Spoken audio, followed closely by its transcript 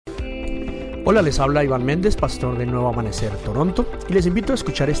Hola, les habla Ivan Mendez, pastor de Nuevo Amanecer, Toronto, y les invito a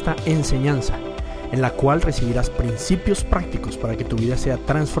escuchar esta enseñanza en la cual recibirás principios prácticos para que tu vida sea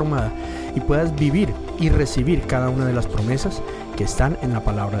transformada y puedas vivir y recibir cada una de las promesas que están en la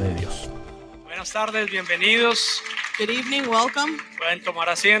palabra de Dios. Buenas tardes, bienvenidos. Good evening, welcome. Pueden tomar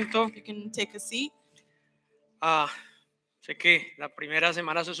asiento. You can take a seat. Sé que la primera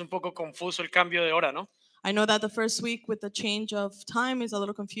semana es un poco confuso el cambio de hora, ¿no? I know that the first week with the change of time is a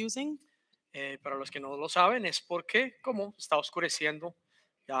little confusing. Para los que no lo saben, es porque como está oscureciendo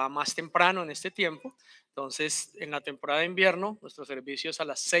ya más temprano en este tiempo, entonces en la temporada de invierno nuestro servicio es a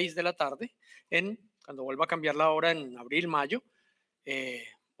las 6 de la tarde. Cuando vuelva a cambiar la hora en abril, mayo,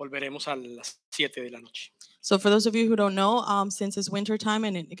 volveremos a las 7 de la noche. So for those of you who don't know, since it's winter time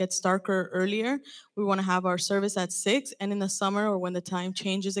and it gets darker earlier, we want to have our service at 6, and in the summer or when the time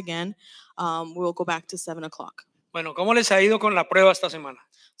changes again, we'll go back to 7 o'clock. Bueno, ¿cómo les ha ido con la prueba esta semana?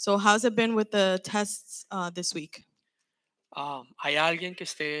 So how's it been with the tests this week? ¿Hay alguien que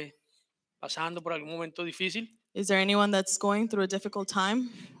esté pasando por algún momento difícil? Is there anyone that's going through a difficult time?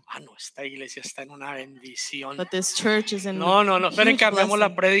 No, esta iglesia está en una bendición. But this church is in No, esperen, huge cambiamos la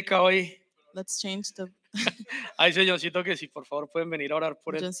blessing. prédica hoy. Let's change the Ay, señorcito, que si por favor pueden venir a orar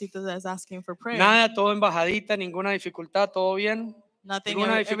por él. Johncito is asking for prayer. Nada, todo en bajadita, ninguna dificultad, todo bien. Nothing,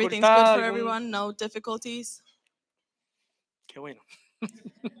 ¿Alguna everything's dificultad, good for algún- everyone, no difficulties. Qué bueno.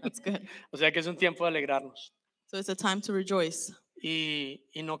 That's good. O sea que es un tiempo de alegrarnos. So it's a time to rejoice. Y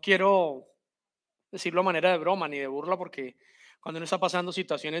no quiero decirlo a manera de broma ni de burla, porque cuando uno está pasando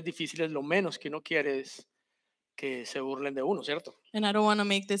situaciones difíciles, lo menos que uno quiere es que se burlen de uno, ¿cierto? And I don't want to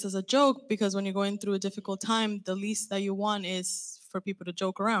make this as a joke, because when you're going through a difficult time, the least that you want is for people to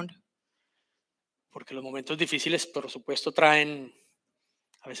joke around. Porque los momentos difíciles, por supuesto, traen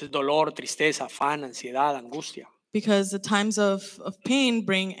a veces dolor, tristeza, afán, ansiedad, angustia. Because the times of pain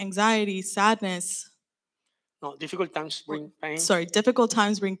bring anxiety, sadness. No, difficult times bring pain, Difficult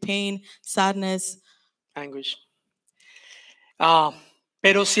times bring pain, sadness. anguish.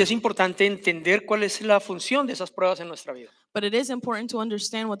 Pero sí es importante entender cuál es la función de esas pruebas en nuestra vida. But it is important to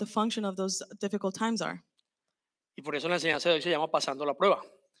understand what the function of those difficult times are. Y por eso la enseñanza de hoy se llama Pasando la prueba.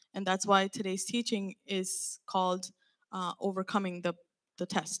 And that's why today's teaching is called overcoming the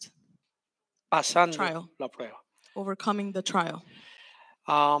test, Pasando Trial. la prueba. overcoming the trial.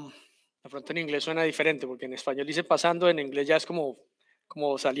 De pronto en inglés suena diferente, porque en español dice pasando, en inglés ya es como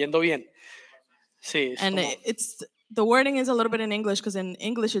saliendo bien. Sí, es And como, it's the wording is a little bit in English, because in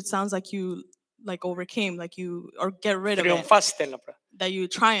English it sounds like you overcame, or get rid of it, triunfaste en la prueba. that you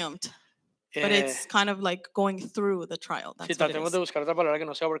triumphed. But Eh, it's kind of like going through the trial. Sí, That's what it tratemos is. de buscar otra palabra que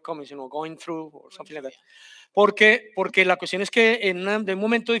no sea overcoming, sino going through or something like that. Porque la cuestión es que de un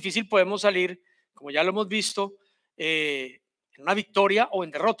momento difícil podemos salir, como ya lo hemos visto, en una victoria o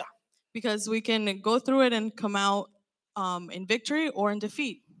en derrota. Because we can go through it and come out in victory or in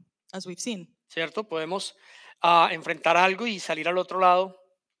defeat, as we've seen. ¿Cierto? Podemos enfrentar algo y salir al otro lado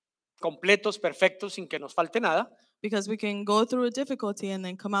completos, perfectos, sin que nos falte nada. Because we can go through a difficulty and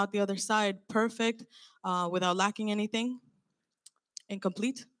then come out the other side perfect, without lacking anything,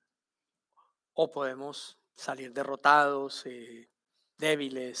 incomplete. O podemos salir derrotados,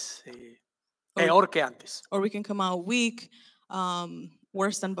 débiles, peor que antes. Or we can come out weak,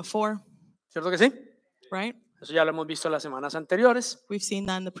 worse than before, ¿Cierto que sí? right? Eso ya lo hemos visto en las semanas anteriores. We've seen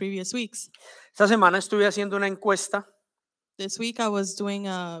that in the previous weeks. Esta semana estuve haciendo una encuesta, This week I was doing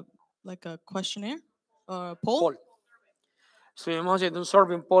a questionnaire or a poll. Estuvimos haciendo un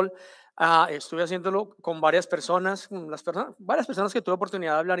survey, un poll. Estuve haciéndolo con varias personas, varias personas que tuve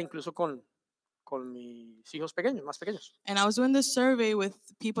oportunidad de hablar, incluso con mis hijos pequeños, más pequeños. And I was doing this survey with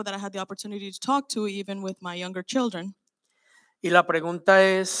people that I had the opportunity to talk to, even with my younger children. Y la pregunta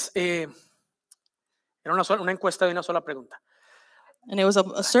es, era una encuesta de una sola pregunta. And it was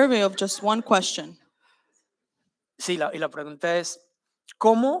a survey of just one question. Sí, y la pregunta es,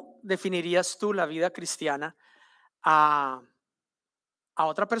 ¿cómo definirías tú la vida cristiana a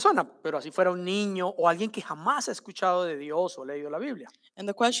otra persona? Pero así fuera un niño o alguien que jamás ha escuchado de Dios o leído la Biblia. And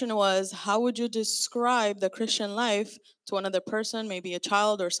the question was, how would you describe the Christian life to another person, maybe a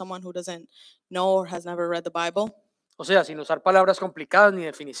child or someone who doesn't know or has never read the Bible, O sea, sin usar palabras complicadas ni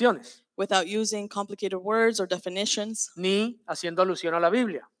definiciones, without using complicated words or definitions, ni haciendo alusión a la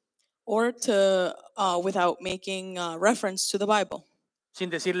Biblia, or without making reference to the Bible, sin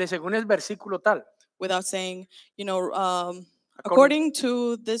decirle según el versículo tal. without saying, according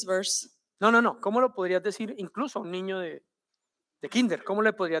to this verse. No. ¿Cómo lo podrías decir incluso a un niño de kinder? ¿Cómo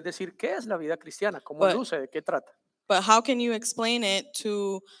le podrías decir qué es la vida cristiana? ¿Cómo luce? ¿De qué trata? But how can you explain it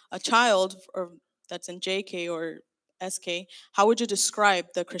to a child that's in JK or SK? How would you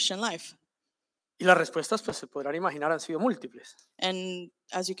describe the Christian life? Y las respuestas, pues se podrán imaginar, han sido múltiples. And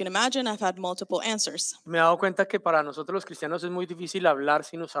as you can imagine, I've had multiple answers. Me he dado cuenta que para nosotros los cristianos es muy difícil hablar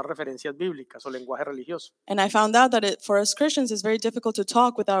sin usar referencias bíblicas o lenguaje religioso. And I found out that for us Christians, it's very difficult to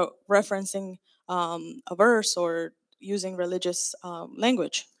talk without referencing a verse or using religious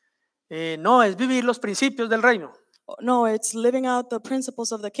language. No, es vivir los principios del reino. No, it's living out the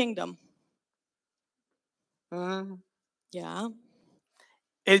principles of the kingdom. Mm. Yeah.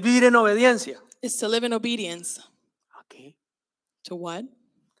 Es vivir en obediencia. It's to live in obedience. Okay. To what?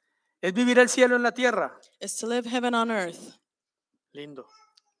 Es vivir el cielo en la tierra. It's to live heaven on earth. Lindo.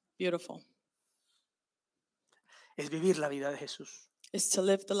 Beautiful. Es vivir la vida de Jesús. It's to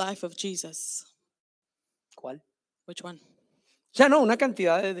live the life of Jesus. ¿Cuál? Which one? Ya no, una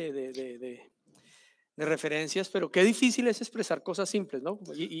cantidad de referencias, pero qué difícil es expresar cosas simples, ¿no?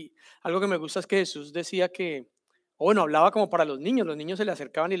 Y algo que me gusta es que Jesús decía que, o bueno, hablaba como para los niños se le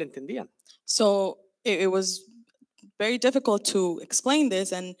acercaban y le entendían. So it was very difficult to explain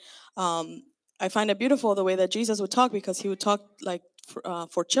this, and I find it beautiful the way that Jesus would talk, because he would talk like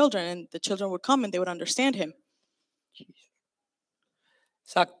for children, and the children would come and they would understand him.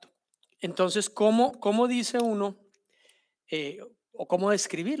 Exacto. Entonces, ¿cómo dice uno o cómo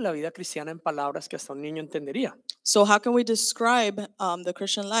describir la vida cristiana en palabras que hasta un niño entendería? So how can we describe the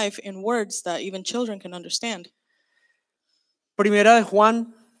Christian life in words that even children can understand? Primera de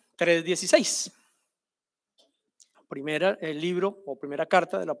Juan 3:16. El libro o primera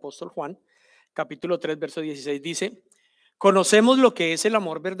carta del apóstol Juan, capítulo 3, verso 16 dice: conocemos lo que es el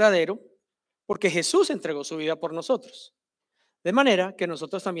amor verdadero porque Jesús entregó su vida por nosotros. De manera que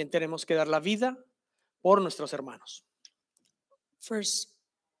nosotros también tenemos que dar la vida por nuestros hermanos. First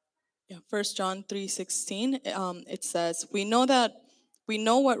John 3:16, it says, we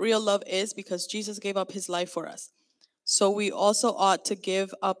know what real love is because Jesus gave up his life for us. So we also ought to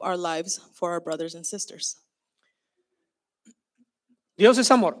give up our lives for our brothers and sisters. Dios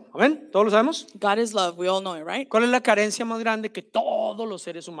es amor, ¿amén? ¿Todos lo sabemos? God is love, we all know it, right? ¿Cuál es la carencia más grande que todos los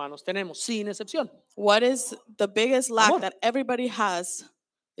seres humanos tenemos, sin excepción? What is the biggest lack Amor. that everybody has?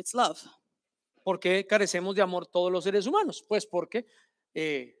 It's love. ¿Por qué carecemos de amor todos los seres humanos? Pues porque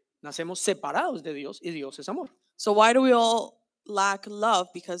nacemos separados de Dios y Dios es amor. So why do we all lack love?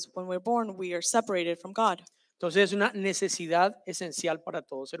 Because when we're born, we are separated from God. Entonces es una necesidad esencial para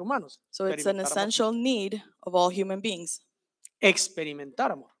todos seres humanos. So it's an Experimentar amor. essential need of all human beings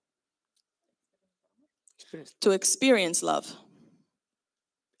Experimentar amor. to experience love.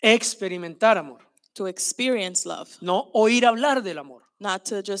 Experimentar amor. To experience love. No oír hablar del amor. Not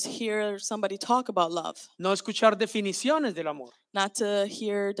to just hear somebody talk about love. No escuchar definiciones del amor. Not to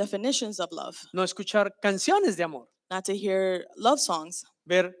hear definitions of love. No escuchar canciones de amor. Not to hear love songs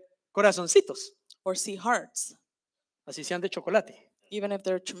Ver corazoncitos, or see hearts, así sean de chocolate. even if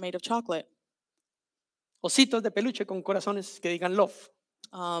they're made of chocolate. Ositos de peluche con corazones que digan love.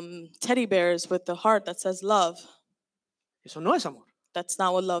 Teddy bears with the heart that says love. Eso no es amor. That's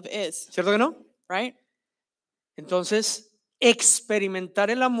not what love is, ¿Cierto que no? right? Entonces, experimentar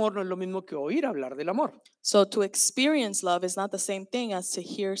el amor no es lo mismo que oír hablar del amor. So to experience love is not the same thing as to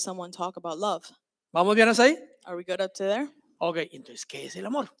hear someone talk about love. ¿Vamos bien hasta ahí? Are we good up to there? Ok, entonces, ¿qué es el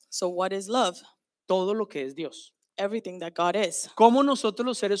amor? So what is love? Todo lo que es Dios. Everything that God is. ¿Cómo nosotros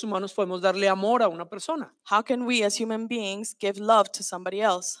los seres humanos podemos darle amor a una persona? How can we as human beings give love to somebody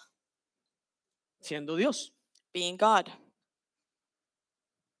else? Siendo Dios. Being God.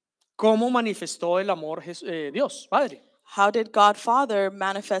 ¿Cómo manifestó el amor Dios, Padre? How did God Father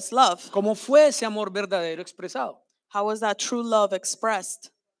manifest love? ¿Cómo fue ese amor verdadero expresado? How was that true love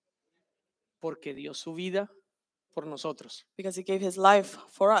expressed? Porque dio su vida por nosotros. Because he gave his life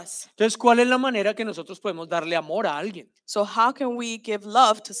for us. Entonces, ¿cuál es la manera que nosotros podemos darle amor a alguien? So how can we give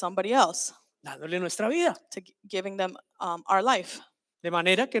love to somebody else? Dándole nuestra vida. Giving them our life. De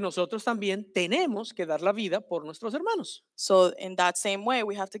manera que nosotros también tenemos que dar la vida por nuestros hermanos. So in that same way,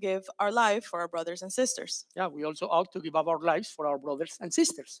 we have to give our life for our brothers and sisters, Yeah, we also ought to give up our lives for our brothers and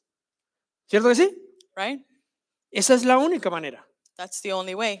sisters. ¿Cierto que sí? right? Esa es la única manera. That's the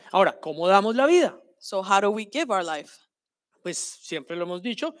only way. Ahora, ¿cómo damos la vida? So how do we give our life? Pues siempre lo hemos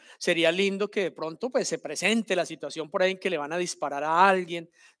dicho, sería lindo que de pronto pues se presente la situación por ahí en que le van a disparar a alguien,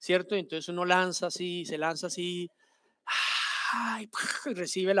 ¿cierto? Y entonces uno se lanza así, ¡ay! Y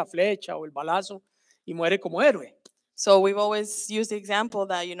recibe la flecha o el balazo y muere como héroe. So we've always used the example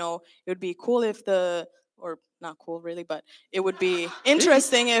that, it would be cool if or not cool really, but it would be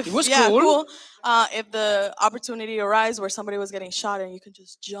interesting if, It was cool. if the opportunity arose where somebody was getting shot and you could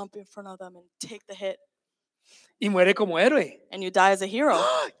just jump in front of them and take the hit Y muere como héroe. and you die as a hero.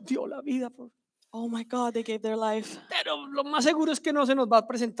 Dio la vida por... oh my God, they gave their life. Pero lo más seguro es que no se nos va a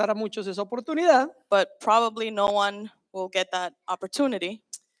presentar a muchos esa oportunidad But probably no one will get that opportunity.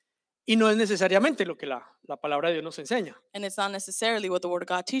 y no es necesariamente lo que la palabra de Dios nos enseña. And it's not necessarily what the Word of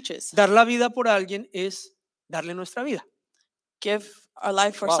God teaches. Dar la vida por alguien es darle nuestra vida. Give our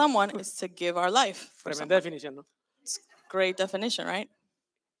life for Wow. someone is to give our life for Tremenda someone. definición, ¿no? Great definition, right?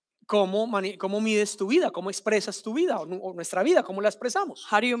 ¿Cómo mides tu vida? ¿Cómo expresas tu vida o nuestra vida? ¿Cómo la expresamos?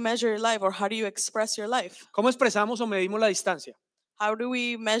 How do you measure your life, or how do you express your life? ¿Cómo expresamos o medimos la distancia? How do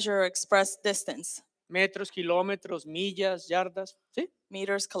we measure or express distance? Metros, kilómetros, millas, yardas, ¿sí?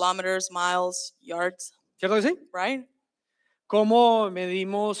 Meters, kilometers, miles, yards, ¿Cierto que sí? right? ¿Cómo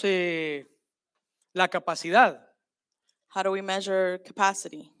medimos la capacidad? How do we measure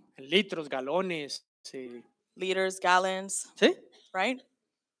capacity? En litros, galones, Liters, gallons, ¿sí? right?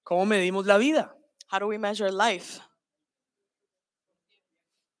 ¿Cómo medimos la vida? How do we measure life?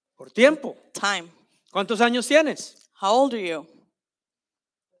 Por tiempo. Time. ¿Cuántos años tienes? How old are you?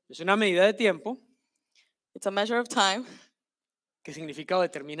 Es una medida de tiempo It's a measure of time que significa o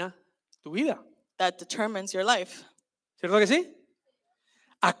determina tu vida. that determines your life. ¿Cierto que sí?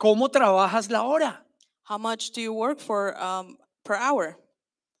 ¿A cómo trabajas la hora? How much do you work for per hour?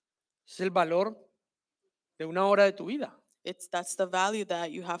 Es el valor de una hora de tu vida. That's the value that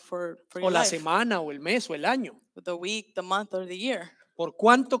you have for O your la life. semana, o el mes, o el año. The week, the month, or the year. ¿Por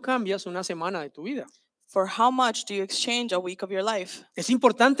cuánto cambias una semana de tu vida? For how much do you exchange a week of your life? Es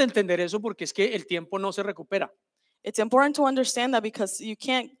importante entender eso porque es que el tiempo no se recupera. It's important to understand that because you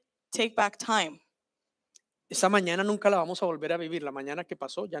can't take back time. Esta mañana nunca la vamos a volver a vivir. La mañana que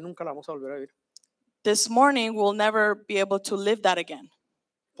pasó ya nunca la vamos a volver a vivir. This morning, we'll never be able to live that again.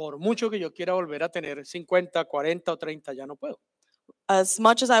 Por mucho que yo quiera volver a tener 50, 40 o 30, ya no puedo. As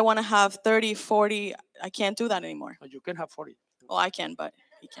much as I want to have 30, 40, I can't do that anymore. You can have 40. Oh, I can, but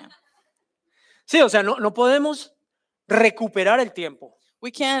he can't. Sí, o sea, no podemos recuperar el tiempo,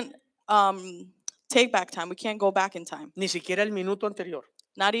 We can't take back time. We can't go back in time. ni siquiera el minuto anterior,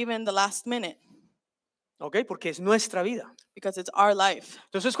 Not even the last minute, ¿ok? Porque es nuestra vida. because it's our life.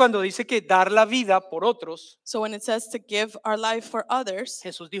 Entonces, cuando dice que dar la vida por otros, So when it says to give our life for others,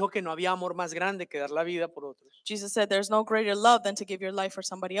 Jesús dijo que no había amor más grande que dar la vida por otros. Jesus said there's no greater love than to give your life for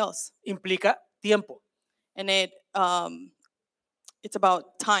somebody else. Implica tiempo, And it's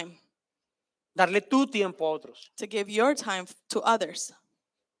about time, darle tu tiempo a otros, to give your time to others.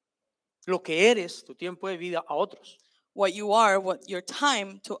 lo que eres, tu tiempo de vida a otros. What you are, what your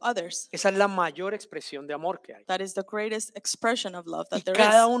time to others. Esa es la mayor expresión de amor que hay. That is the greatest expression of love Y that there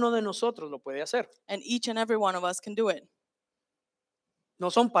cada is. uno de nosotros lo puede hacer. And each and every one of us can do it. No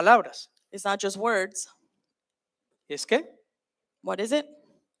son palabras. It's not just words. ¿Es qué? What is it?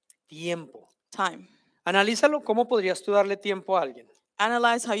 Tiempo. Time. Analízalo, ¿cómo podrías tú darle tiempo a alguien?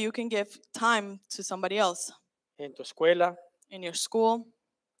 Analyze how you can give time to somebody else En tu escuela, in your school,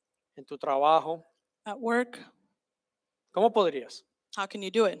 en tu trabajo. at work. ¿Cómo podrías? How can you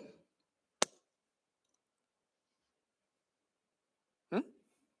do it?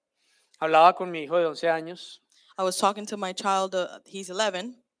 Hablaba con mi hijo de 11 años I was talking to my child, he's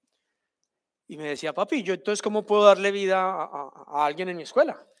 11, y me decía, papi, ¿yo entonces cómo puedo darle vida a alguien en mi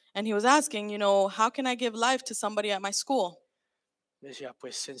escuela? and he was asking, how can I give life to somebody at my school? Me decía,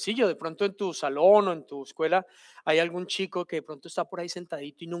 pues sencillo, de pronto en tu salón o en tu escuela hay algún chico que de pronto está por ahí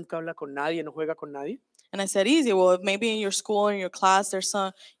sentadito y nunca habla con nadie, no juega con nadie. And I said, easy. Well, if maybe in your school or in your class, there's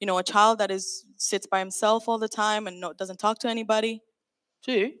some, a child that sits by himself all the time and doesn't talk to anybody.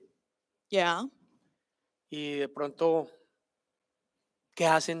 Sí. Yeah. Y de pronto, ¿qué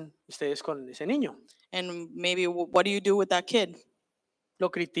hacen ustedes con ese niño? And maybe what do you do with that kid? Lo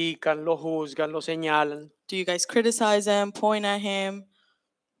critican, lo juzgan, lo señalan. Do you guys criticize him, point at him,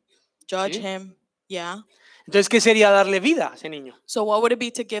 judge Sí. him? Yeah. Entonces, ¿qué sería darle vida a ese niño? So what would it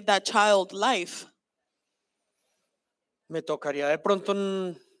be to give that child life? Me tocaría de pronto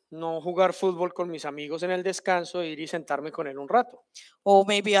no jugar fútbol con mis amigos en el descanso e ir y sentarme con él un rato. Or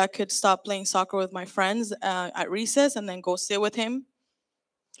maybe I could stop playing soccer with my friends at recess and then go sit with him.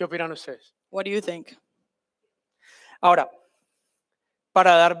 ¿Qué opinan ustedes? What do you think? Ahora,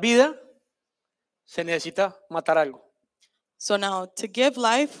 para dar vida se necesita matar algo. So now to give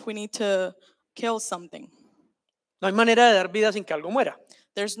life, we need to kill something. No hay manera de dar vida sin que algo muera.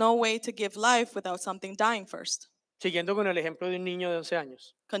 There's no way to give life without something dying first. Siguiendo con el ejemplo de un niño de 11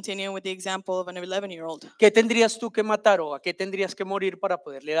 años. Continuing with the example of an 11-year-old. ¿Qué tendrías tú que matar o a qué tendrías que morir para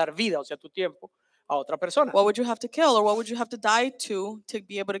poderle dar vida, o sea, tu tiempo, a otra persona? What would you have to kill, or what would you have to die to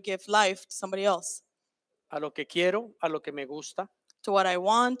be able to give life to somebody else? A lo que quiero, a lo que me gusta, To what I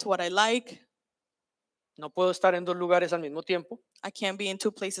want, to what I like, No puedo estar en dos lugares al mismo tiempo. I can't be in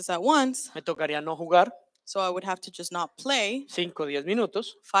two places at once. Me tocaría no jugar So I would have to just not play 5 o 10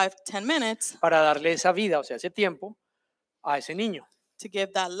 minutos 5-10 minutes para darle esa vida, o sea, ese tiempo a ese niño. to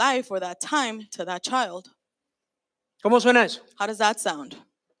give that life or that time to that child. ¿Cómo suena eso? How does that sound?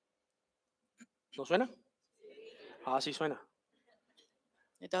 ¿No suena? Ah, sí suena.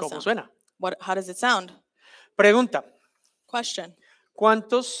 It does ¿Cómo sound. suena? How does it sound? Pregunta, Question.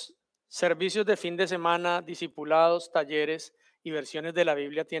 ¿cuántos servicios de fin de semana, discipulados, talleres y versiones de la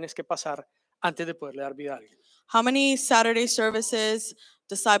Biblia tienes que pasar antes de poderle dar vida a alguien? How many Saturday services,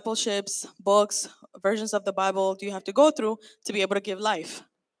 discipleships, books, versions of the Bible do you have to go through to be able to give life?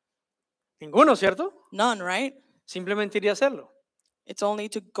 Ninguno, ¿cierto? None, right? Simplemente iría a hacerlo. It's only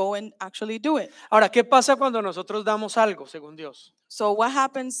to go and actually do it. Ahora, ¿qué pasa cuando nosotros damos algo, según Dios? So what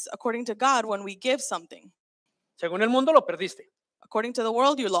happens according to God when we give something? Según el mundo lo perdiste. According to the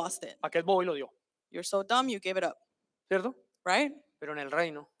world, you lost it. Aquel bobo y lo dio, You're so dumb, you gave it up, ¿cierto? right? Pero en el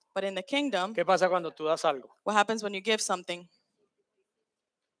reino, But in the kingdom, ¿qué pasa cuando tú das algo? what happens when you give something?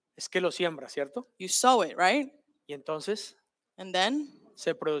 Es que lo siembras, ¿cierto? You sow it, right? Y entonces And then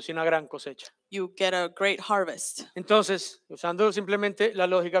se produce una gran cosecha. you get a great harvest. Entonces, usando simplemente la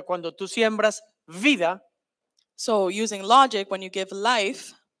lógica, cuando tú siembras vida, So using logic, when you give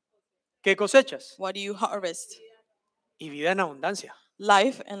life, ¿qué cosechas? what do you harvest? Y vida en abundancia.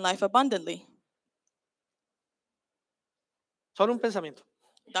 Life and life abundantly. Solo un pensamiento.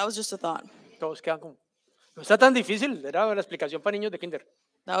 That was just a thought. Todos quedan como, no está tan difícil, era la explicación para niños de kinder.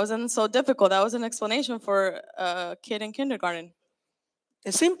 That wasn't so difficult. That was an explanation for a kid in kindergarten.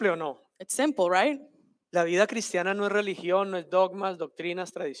 ¿Es simple o no? It's simple, right? La vida cristiana no es religión, no es dogmas,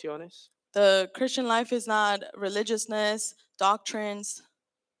 doctrinas, tradiciones. The Christian life is not religiousness, doctrines.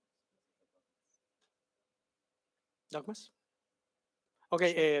 ¿Dogmas? Ok,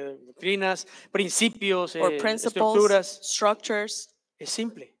 doctrinas, principios, Or principles, estructuras. structures. Es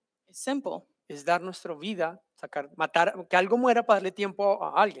simple, It's simple. es dar nuestra vida, matar, que algo muera para darle tiempo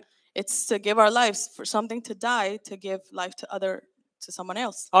a alguien. It's to give our lives for something to die, to give life to someone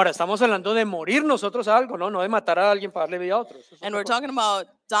else. Ahora, estamos hablando de morir nosotros a algo, no de matar a alguien para darle vida a otros. Eso es And otra we're cosa. talking about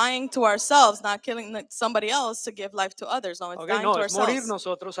dying to ourselves, not killing somebody else to give life to others. No, it's Ok, dying no, to es morir ourselves.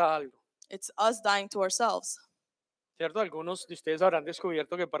 nosotros a algo. It's us dying to ourselves. ¿Cierto? Algunos de ustedes habrán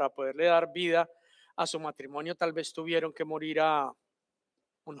descubierto que para poderle dar vida a su matrimonio tal vez tuvieron que morir a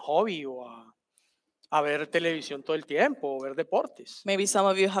un hobby o a ver televisión todo el tiempo o ver deportes. Maybe some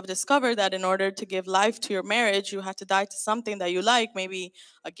of you have discovered that in order to give life to your marriage, you have to die to something that you like, maybe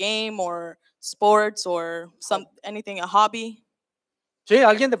a game or sports or anything, a hobby. ¿Sí?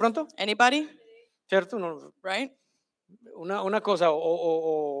 ¿Alguien de pronto? Anybody? ¿Cierto? No, Right? una cosa,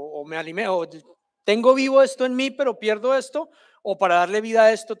 o me alimé, o tengo vivo esto en mí, pero pierdo esto, o para darle vida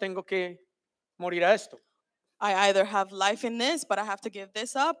a esto tengo que morir a esto. I either have life in this, but I have to give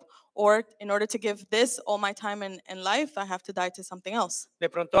this up, or in order to give this all my time in life, I have to die to something else. De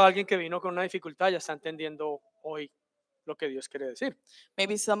pronto alguien que vino con una dificultad ya está entendiendo hoy lo que Dios quiere decir.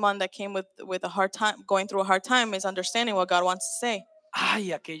 Maybe someone that came with a hard time, going through a hard time, is understanding what God wants to say.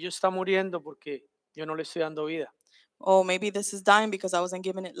 Ay, aquello está muriendo porque yo no le estoy dando vida. Oh, maybe this is dying because I wasn't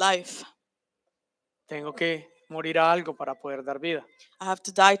giving it life. Tengo que morir a algo para poder dar vida. I have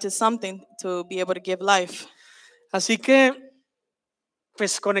to die to something to be able to give life. Así que,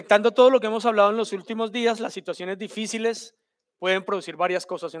 pues conectando todo lo que hemos hablado en los últimos días, las situaciones difíciles pueden producir varias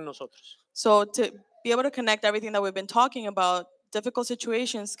cosas en nosotros. So to be able to connect everything that we've been talking about, difficult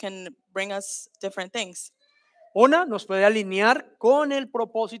situations can bring us different things. Una, nos puede alinear con el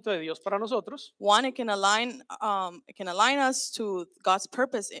propósito de Dios para nosotros. One, it can align us to God's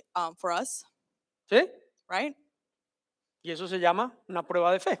purpose for us, ¿Sí? right? Y eso se llama una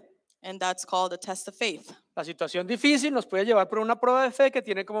prueba de fe. And that's called a test of faith. La situación difícil nos puede llevar por una prueba de fe que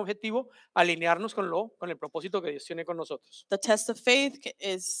tiene como objetivo alinearnos con el propósito que Dios tiene con nosotros. The test of faith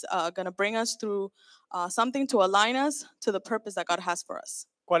is going to bring us through something to align us to the purpose that God has for us.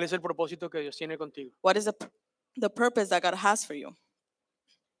 ¿Cuál es el propósito que Dios tiene contigo? What is the purpose that God has for you?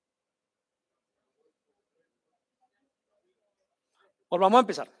 Volvamos a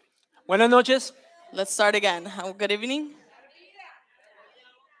empezar. Buenas noches. Let's start again. Good evening.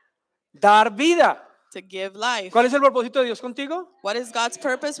 Dar vida. To give life. ¿Cuál es el propósito de Dios contigo? What is God's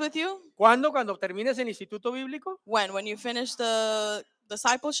purpose with you? ¿Cuándo? Cuando termines el instituto bíblico. When you finish the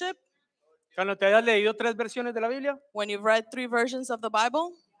discipleship? Cuando te hayas leído 3 versiones de la Biblia. When you've read 3 versions of the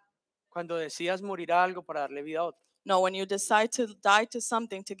Bible? Cuando decidas morir a algo para darle vida a otro. No, when you decide to die to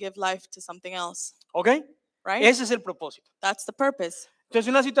something to give life to something else. ¿Ok? Right? Ese es el propósito. That's the purpose. Entonces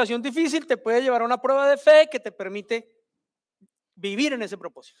una situación difícil te puede llevar a una prueba de fe que te permite vivir en ese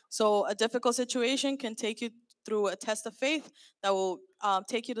propósito. So a difficult situation can take you through a test of faith that will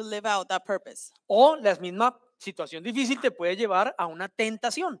take you to live out that purpose. O la misma situación difícil te puede llevar a una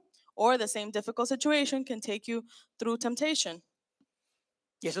tentación. Or the same difficult situation can take you through temptation.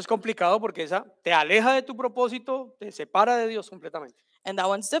 Y eso es complicado porque esa te aleja de tu propósito, te separa de Dios completamente. And that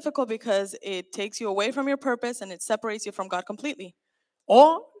one's difficult because it takes you away from your purpose and it separates you from God completely.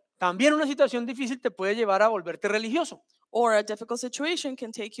 O también una situación difícil te puede llevar a volverte religioso, Or a difficult situation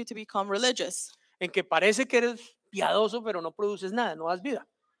can take you to become religious, en que parece que eres piadoso, pero no produces nada, no das vida.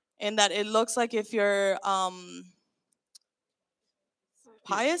 in that it looks like if you're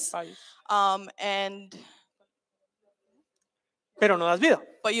pious and Pero no das vida.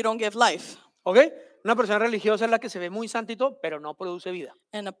 but you don't give life. ¿Ok? Una persona religiosa es la que se ve muy santa y todo, pero no produce vida.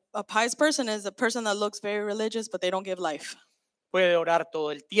 And a pious person is a person that looks very religious, but they don't give life. Puede orar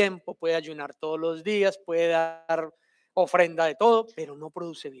todo el tiempo, puede ayunar todos los días, puede dar ofrenda de todo, pero no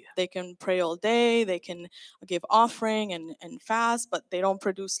produce vida. They can pray all day, they can give offering and fast, but they don't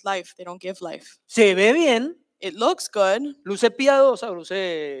produce life. They don't give life. Se ve bien, It looks good. luce piadosa,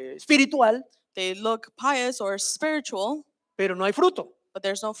 luce espiritual, They look pious or spiritual, pero no hay fruto. but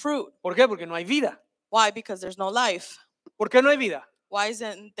there's no fruit. ¿Por qué? Porque no hay vida. Why? Because there's no life. ¿Por qué no hay vida? Why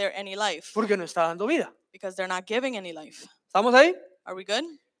isn't there any life? Porque no está dando vida. Because they're not giving any life. ¿Estamos ahí? Are we good?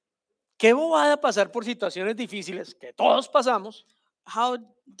 Qué bobada pasar por situaciones difíciles que todos pasamos How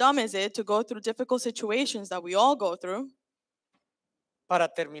dumb is it to go through difficult situations that we all go through para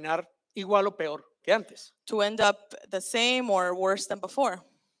terminar igual o peor que antes. to end up the same or worse than before?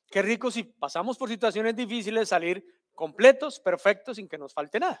 Qué rico si pasamos por situaciones difíciles salir completos, perfectos, sin que nos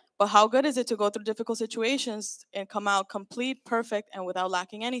falte nada. But how good is it to go through difficult situations and come out complete, perfect, and without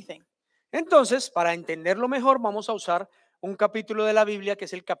lacking anything? Entonces, para entenderlo mejor, vamos a usar un capítulo de la Biblia que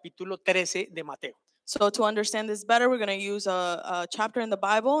es el capítulo 13 de Mateo. So to understand this better, we're going to use a chapter in the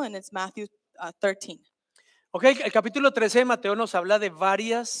Bible, and it's Matthew 13. Ok, el capítulo 13 de Mateo nos habla de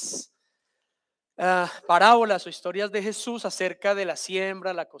varias parábolas o historias de Jesús acerca de la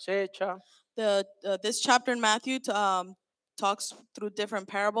siembra, la cosecha. This chapter in Matthew talks through different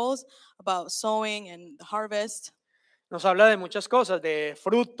parables about sowing and the harvest. Nos habla de muchas cosas, de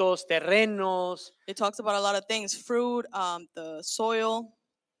frutos, terrenos, It talks about a lot of things, fruit, the soil,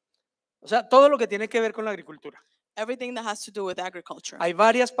 o sea, todo lo que tiene que ver con la agricultura. everything that has to do with agriculture. Hay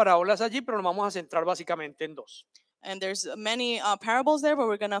varias parábolas allí, pero nos vamos a centrar básicamente en dos. And there's many parables there, but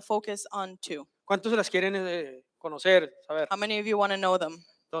we're going to focus on two. ¿Cuántos se las quieren conocer, saber? How many of you want to know them?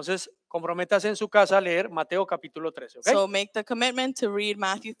 Entonces, comprométase en su casa a leer Mateo capítulo 13, ¿ok? So make the commitment to read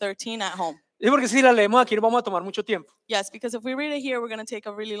Matthew 13 at home. Sí, porque si la leemos aquí vamos a tomar mucho tiempo. Yes, because if we read it here, we're going to take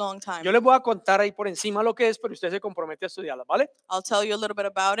a really long time. Yo les voy a contar ahí por encima lo que es, pero usted se compromete a estudiarla, ¿vale? I'll tell you a little bit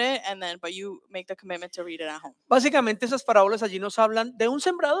about it, but you make the commitment to read it at home. Básicamente esas parábolas allí nos hablan de un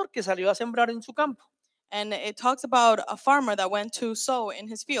sembrador que salió a sembrar en su campo. And it talks about a farmer that went to sow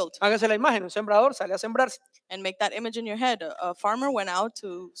in his field. Hágase la imagen, un sembrador sale a sembrarse And make that image in your head. A farmer went out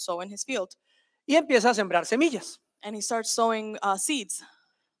to sow in his field. y empieza a sembrar semillas. And he starts sowing seeds.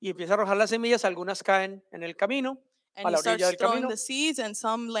 Y empieza a arrojar las semillas, algunas caen en el camino, a And he la starts orilla del throwing camino. the seeds, and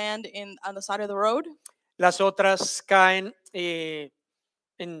some land on the side of the road. Las otras caen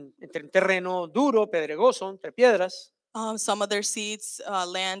entre un terreno duro, pedregoso, entre piedras. Some of their seeds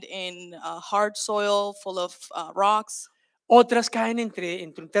land in hard soil full of rocks. Otras caen entre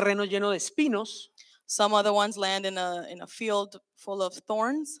un terreno lleno de espinos. Some other ones land in a field full of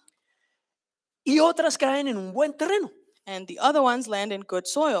thorns. Y otras caen en un buen terreno. And the other ones land in good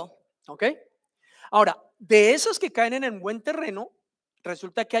soil. ¿Ok? Ahora, de esas que caen en el buen terreno,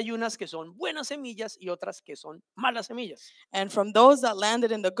 resulta que hay unas que son buenas semillas y otras que son malas semillas. And from those that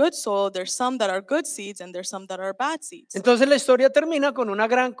landed in the good soil, there's some that are good seeds and there's some that are bad seeds. Entonces la historia termina con una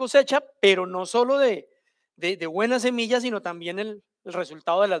gran cosecha, pero no solo de buenas semillas, sino también el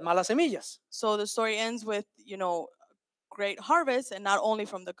resultado de las malas semillas. So the story ends with, great harvest, and not only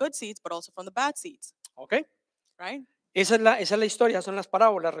from the good seeds, but also from the bad seeds, ¿Ok? right? Esa es la historia, son las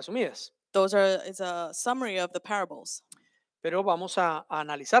parábolas resumidas. Is a summary of the parables. Pero vamos a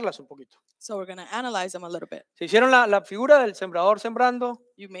analizarlas un poquito. So we're going to analyze them a little bit. Se hicieron la figura del sembrador sembrando,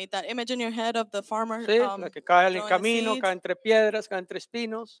 You made that image in your head of the farmer ¿sí? La que cae en el throwing the camino, seeds, cae entre piedras, cae entre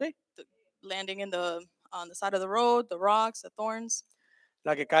espinos, ¿sí? landing on the side of the road, the rocks, the thorns,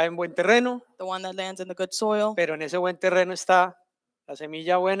 La que cae en buen terreno, the one that lands in the good soil. pero en ese buen terreno está la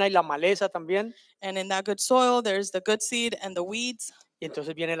semilla buena y la maleza también. And in that good soil, there's the good seed and the weeds. Y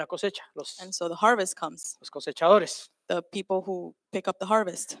entonces viene la cosecha, And so the harvest comes, los cosechadores. the people who pick up the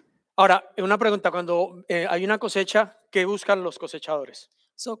harvest. Ahora, una pregunta, cuando hay una cosecha, ¿qué buscan los cosechadores?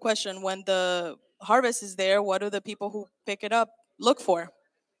 So question, when the harvest is there, what do the people who pick it up look for?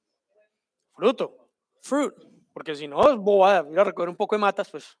 Fruto. Fruit. Porque si no, es bobada, ir a recoger un poco de matas,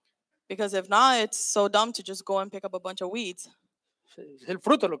 pues Because if not, it's so dumb to just go and pick up a bunch of weeds. es el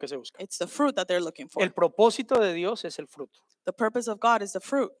fruto lo que se busca. It's the fruit that they're looking for. El propósito de Dios es el fruto. The purpose of God is the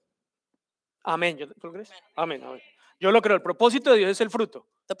fruit. Amén. ¿Tú lo crees? Amén, amén. Yo lo creo, el propósito de Dios es el fruto.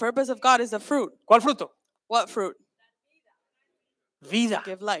 The purpose of God is the fruit. ¿Cuál fruto? What fruit? Vida.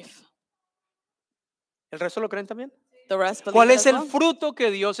 Give life. ¿El resto lo creen también? The rest believe ¿Cuál it es as el well. fruto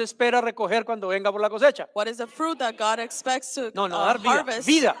que Dios espera recoger cuando venga por la cosecha? What is the fruit that God expects to No dar vida, harvest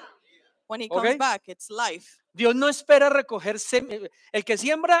vida. when He ¿Ok? comes back? It's life. Dios no espera recoger el que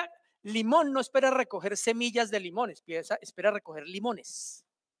siembra limón no espera recoger semillas de limones, espera recoger limones.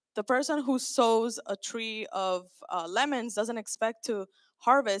 The person who sows a tree of lemons doesn't expect to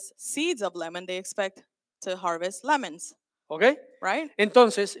harvest seeds of lemon. They expect to harvest lemons, ¿Ok? right?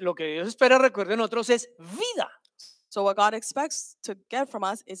 Entonces, lo que Dios espera recoger de nosotros es vida. So what God expects to get from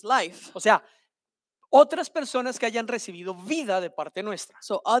us is life. O sea, otras personas que hayan recibido vida de parte nuestra.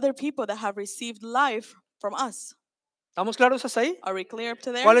 So other people that have received life from us. ¿Estamos claros hasta ahí? Are we clear up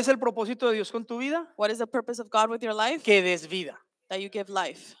to there? ¿Cuál es el propósito de Dios con tu vida? What is the purpose of God with your life? Que des vida. That you give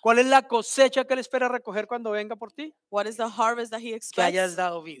life. ¿Cuál es la cosecha que Él espera recoger cuando venga por ti? What is the harvest that He Que hayas expects?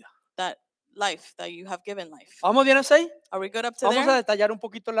 dado vida. That life, that you have given life. ¿Vamos bien hasta ahí? Are we good up to Vamos a there? detallar un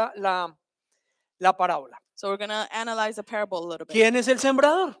poquito la parábola. So we're going to analyze the parable a little bit. ¿Quién es el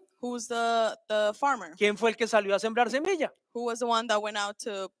sembrador? Who's the farmer? ¿Quién fue el que salió a sembrar semilla? Who was the one that went out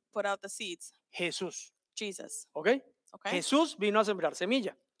to put out the seeds? Jesús. Jesus. ¿Ok? Okay. Jesús vino a sembrar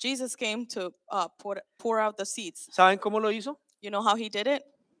semilla. Jesus came to pour out the seeds. ¿Saben cómo lo hizo? You know how He did it?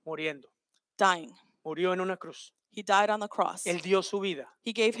 Muriendo. Dying. Murió en una cruz. He died on the cross. Él dio su vida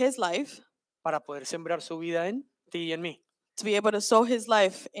He gave His life para poder sembrar su vida en ti y en mí. to be able to sow His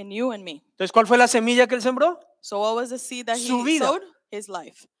life in you and me. Entonces, ¿cuál fue la semilla que Él sembró? So what was the seed that Su He vida. sowed? His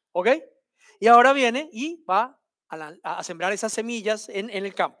life. ¿Ok? Y ahora viene y va a sembrar esas semillas en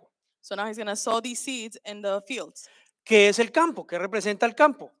el campo. So now He's going to sow these seeds in the fields. ¿Qué es el campo? ¿Qué representa el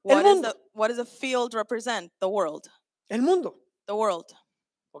campo? El mundo. What does the field represent? The world. El mundo. The world.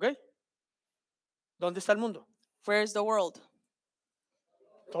 ¿Ok? ¿Dónde está el mundo? Where is the world?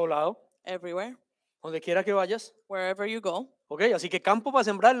 Todo lado. Everywhere. Donde quiera que vayas. Wherever you go. ¿Ok? Así que campo para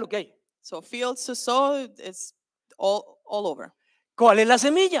sembrar es lo que hay. So fields to sow is all over. ¿Cuál es la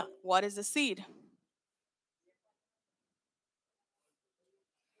semilla? What is the seed?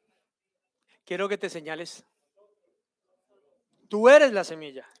 Quiero que te señales. Tú eres la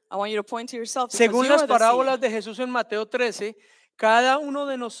semilla. I want you to point to yourself because Según you las are the parábolas seed. de Jesús en Mateo 13, cada uno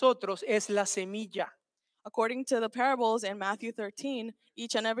de nosotros es la semilla. According to the parables in Matthew 13,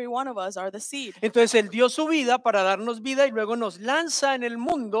 each and every one of us are the seed. Entonces Él dio su vida para darnos vida y luego nos lanza en el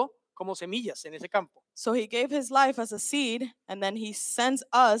mundo como semillas en ese campo. So He gave His life as a seed, and then He sends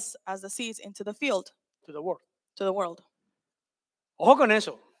us as the seeds into the field, To the world. to the world. Ojo con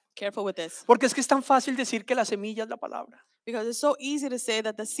eso. Careful with this. Porque es que es tan fácil decir que la semilla es la palabra. Because it's so easy to say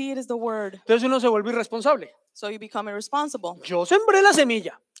that the seed is the word. Entonces uno se vuelve irresponsable. So you become irresponsible. Yo sembré la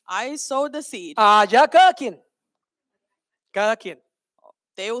semilla. I sowed the seed. Allá cada quien. Cada quien.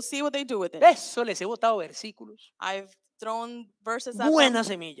 They will see what they do with it. Eso les he botado versículos. I've thrown verses at Buena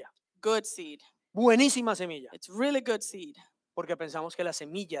them. semilla. Good seed. Buenísima semilla. It's really good seed. Porque pensamos que la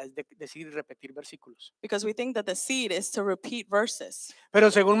semilla es decir y repetir versículos. Because we think that the seed is to repeat verses.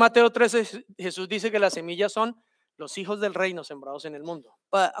 Pero según Mateo 13, Jesús dice que las semillas son los hijos del reino sembrados en el mundo.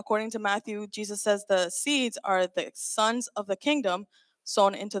 But according to Matthew, Jesus says the seeds are the sons of the kingdom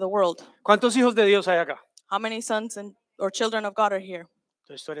sown into the world. ¿Cuántos hijos de Dios hay acá? How many sons or children of God are here?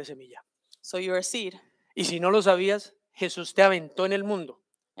 Entonces tú eres semilla. So you're a seed. Y si no lo sabías, Jesús te aventó en el mundo.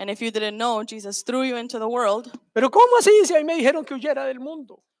 And if you didn't know, Jesus threw you into the world. Pero ¿cómo así? Si ahí me dijeron que huyera del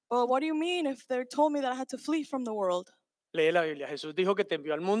mundo. Well, what do you mean if they told me that I had to flee from the world? Lee la Biblia. Jesús dijo que te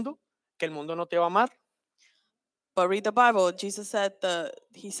envió al mundo, que el mundo no te va a amar. But read the Bible. Jesus said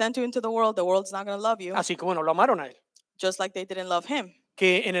He sent you into the world's not going to love you, Así como no lo amaron a él. just like they didn't love Him.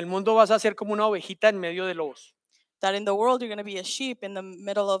 Que en el mundo vas a ser como una ovejita en medio de lobos. That in the world you're going to be a sheep in the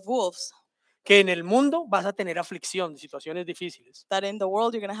middle of wolves. Que en el mundo vas a tener aflicción, situaciones difíciles. That in the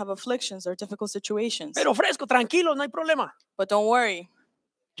world you're going to have afflictions or difficult situations. Pero fresco, tranquilo, no hay problema. But don't worry,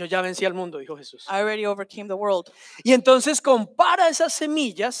 Yo ya vencí al mundo, dijo Jesús. I already overcame the world. Y entonces compara esas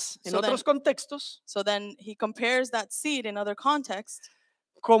semillas en So otros contextos So then He compares that seed in other contexts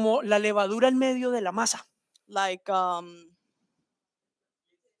como la levadura en medio de la masa. like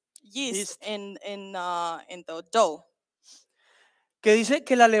yeast Yeast. in the dough. Que dice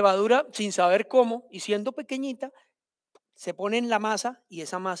que la levadura, sin saber cómo y siendo pequeñita, se pone en la masa y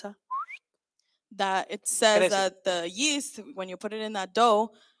esa masa that it says Crece. that the yeast, when you put it in that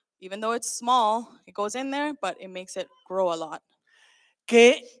dough, even though it's small, it goes in there, but it makes it grow a lot.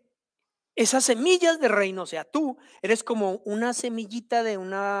 Que esas semillas de reino, o sea, tú eres como una semillita de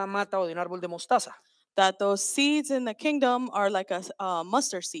una mata o de un árbol de mostaza, That those seeds in the kingdom are like a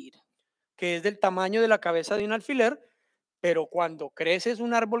mustard seed. que es del tamaño de la cabeza de un alfiler, pero cuando crece es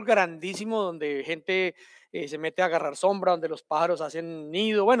un árbol grandísimo donde gente se mete a agarrar sombra, donde los pájaros hacen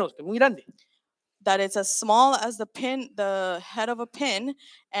nido, bueno, es muy grande. That it's as small as the head of a pin,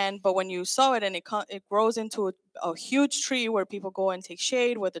 but when you sow it and it grows into a huge tree where people go and take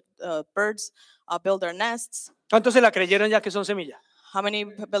shade, where the birds build their nests. ¿Cuántos se la creyeron ya que son semillas? How many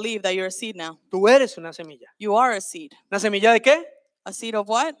believe that you're a seed now? Tú eres una semilla. You are a seed. ¿Una semilla de qué? A seed of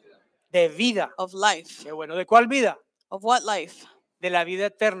what? De vida. Of life. Qué bueno. ¿De cuál vida? Of what life? De la vida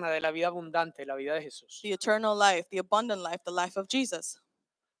eterna, de la vida abundante, de la vida de Jesús. The eternal life, the abundant life, the life of Jesus.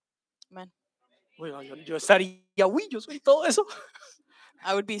 Amen. Bueno, yo estaría, uy, yo soy todo eso.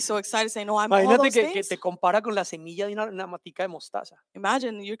 I would be so excited saying, no, I'm all Imagínate those que things. te compara con la semilla de una matica de mostaza.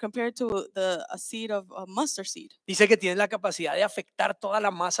 Imagine you're compared to a seed of a mustard seed. Dice que tienes la capacidad de afectar toda la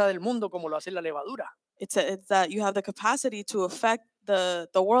masa del mundo como lo hace la levadura. It's that you have the capacity to affect the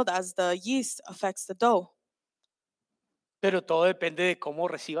world as the yeast affects the dough. Pero todo depende de cómo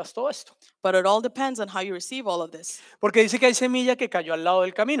recibas todo esto. But it all depends on how you receive all of this. Porque dice que hay semilla que cayó al lado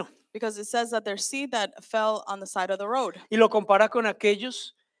del camino. Because it says that there's seed that fell on the side of the road. Y lo compara con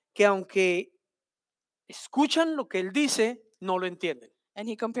aquellos que aunque escuchan lo que él dice, no lo entienden. And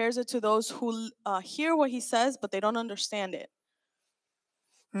he compares it to those who hear what he says, but they don't understand it.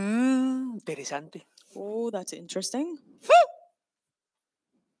 Interesante. Oh, that's interesting.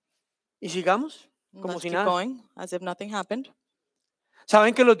 Y sigamos, como Let's si keep nada. going, as if nothing happened.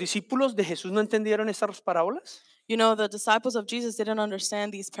 ¿Saben que los discípulos de Jesús no entendieron estas parábolas? You know, the disciples of Jesus didn't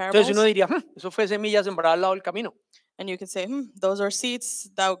understand these parables. Entonces uno diría, eso fue semilla sembrada al lado del camino. And you could say, those are seeds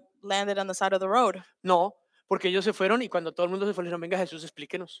that landed on the side of the road. No, porque ellos se fueron y cuando todo el mundo se fue, le dijeron, venga Jesús,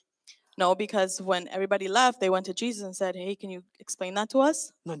 explíquenos. No, because when everybody left, they went to Jesus and said, hey, can you explain that to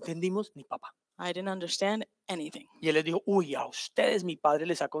us? No entendimos ni papá. I didn't understand anything. Y él les dijo, uy, a ustedes mi padre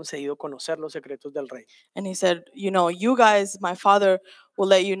les ha concedido conocer los secretos del rey. And he said, you know, you guys, my father will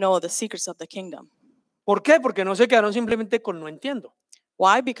let you know the secrets of the kingdom. ¿Por qué? Porque no se quedaron simplemente con no entiendo,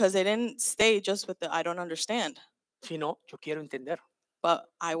 Why? Because they didn't stay just with the I don't understand, sino yo quiero entender. but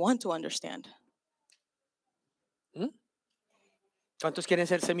I want to understand. ¿Cuántos quieren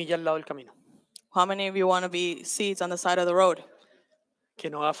ser semilla al lado del camino? How many of you want to be seeds on the side of the road Que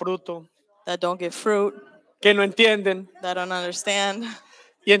no da fruto, that don't give fruit, que no entienden. that don't understand?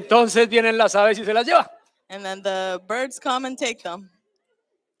 Y entonces vienen las aves y se las lleva. And then the birds come and take them.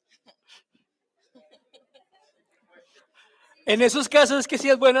 En esos casos es que sí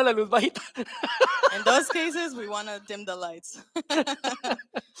es buena la luz bajita. In those cases, we want to dim the lights.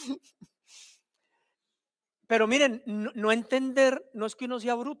 Pero miren, no entender no es que uno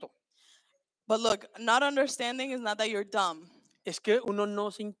sea bruto, But look, not understanding is not that you're dumb. es que uno no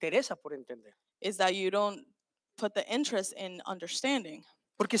se interesa por entender. Is that you don't put the interest in understanding.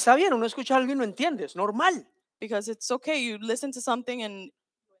 Porque está bien, uno escucha algo y no entiende, es normal. Because it's okay, you listen to something and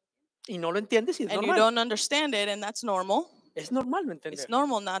Y no lo entiendes y es you normal. don't understand it, and that's normal. Es normal no entender. It's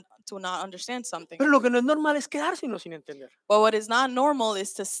normal not to not understand something. Pero lo que no es normal es quedarse uno sin entender. But what is not normal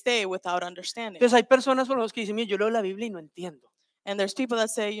is to stay without understanding. Entonces hay personas por los que dicen, mira, yo leo la Biblia y no entiendo. And there's people that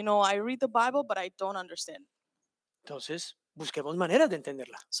say, you know, I read the Bible, but I don't understand. Entonces busquemos maneras de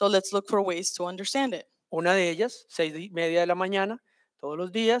entenderla. So let's look for ways to understand it. Una de ellas, 6:30 de la mañana, todos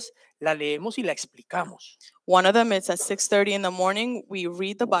los días, la leemos y la explicamos One of them is at 6:30 in the morning, we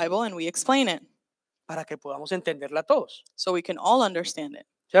read the Bible and we explain it para que podamos entenderla todos, so we can all understand it,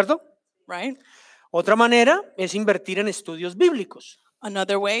 ¿cierto? right? Otra manera es invertir en estudios bíblicos.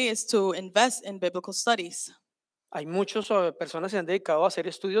 Another way is to invest in biblical studies. Hay muchas personas que se han dedicado a hacer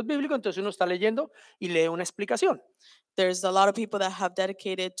estudios bíblicos, entonces uno está leyendo y lee una explicación. There's a lot of people that have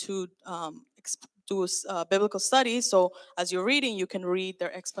dedicated to do biblical studies, so as you're reading, you can read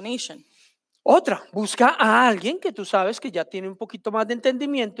their explanation. Otra, busca a alguien que tú sabes que ya tiene un poquito más de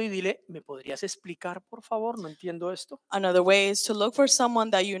entendimiento y dile, ¿me podrías explicar, por favor? No entiendo esto. Another way is to look for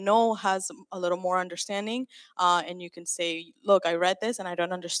someone that you know has a little more understanding, and you can say, look, I read this and I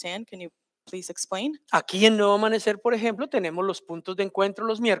don't understand. Can you please explain? Aquí en Nuevo Amanecer, por ejemplo, tenemos los puntos de encuentro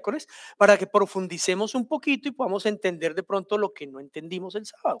los miércoles para que profundicemos un poquito y podamos entender de pronto lo que no entendimos el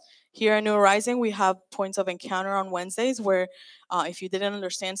sábado. Here in New Rising, we have points of encounter on Wednesdays where if you didn't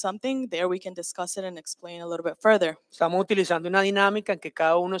understand something, there we can discuss it and explain a little bit further. Estamos utilizando una dinámica en que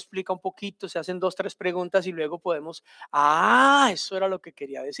cada uno explica un poquito, se hacen 2, 3 preguntas y luego podemos, eso era lo que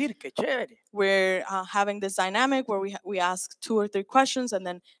quería decir, qué chévere. We're having this dynamic where we ask 2 or 3 questions, and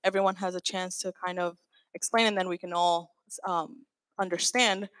then everyone has a chance to kind of explain, and then we can all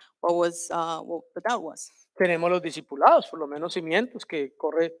understand what the doubt was. Tenemos los discipulados, por lo menos Cimientos, que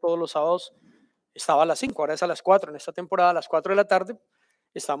corre todos los sábados, estaba a las 5, ahora es a las 4, en esta temporada a las 4 de la tarde,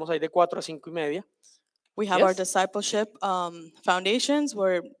 estamos ahí de 4 a 5:30. We have our Yes. discipleship foundations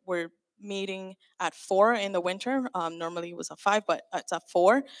where we're meeting at 4 in the winter. Normally it was at 5, but it's at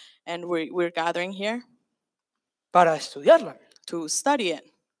 4, and we're gathering here Para estudiarla. to study it.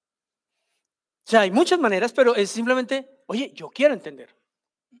 O sea, hay muchas maneras, pero es simplemente, oye, yo quiero entender.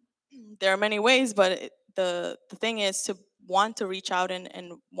 There are many ways, but the thing is to want to reach out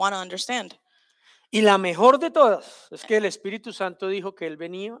and want to understand. Y la mejor de todas es que el Espíritu Santo dijo que Él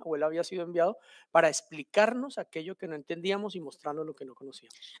venía o Él había sido enviado para explicarnos aquello que no entendíamos y mostrarnos lo que no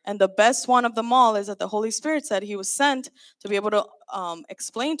conocíamos. And the best one of them all is that the Holy Spirit said he was sent to be able to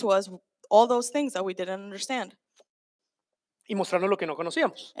explain to us all those things that we didn't understand Y mostrarnos lo que no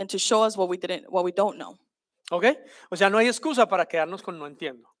conocíamos. and to show us what we don't know. ¿Ok? O sea, no hay excusa para quedarnos con no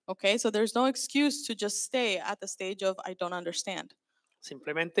entiendo. Okay, so there's no excuse to just stay at the stage of I don't understand.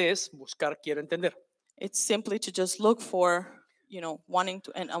 Simplemente es buscar, quiero entender. It's simply to just look for, wanting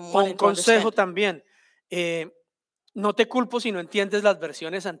to and Un wanting to consejo understand. también. No te culpo si no entiendes las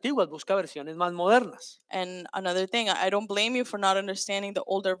versiones antiguas, busca versiones más modernas. And another thing, I don't blame you for not understanding the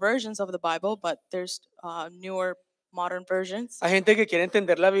older versions of the Bible, but there's newer modern versions. Hay gente que quiere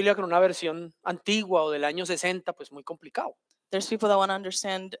entender la Biblia con una versión antigua o del año 60, pues muy complicado. There's people that want to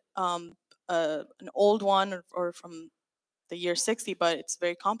understand an old one or from the year 60, but it's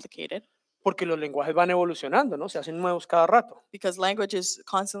very complicated Porque los lenguajes van evolucionando, ¿no? Se hacen nuevos cada rato. because language is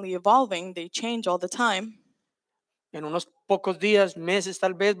constantly evolving. They change all the time. En unos pocos días, meses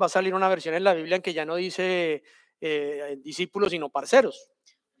tal vez, va a salir una versión en la Biblia en que ya no dice discípulos, sino parceros.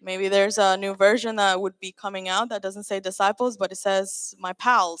 Maybe there's a new version that would be coming out that doesn't say disciples, but it says my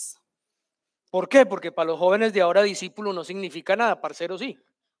pals. ¿Por qué? Porque para los jóvenes de ahora discípulo no significa nada, parcero sí.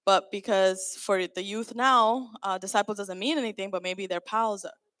 But because for the youth now, disciples doesn't mean anything, but maybe they're pals.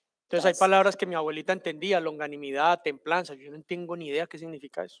 Entonces hay Yes. palabras que mi abuelita entendía, longanimidad, templanza, yo no tengo ni idea qué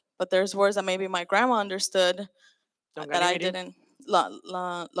significa eso. But there's words that maybe my grandma understood that I Longanimity. didn't.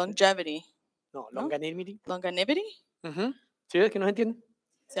 Longevity. No, ¿No? longanimity. Longanimity? Ujú. ¿Sí ves que no se entiende?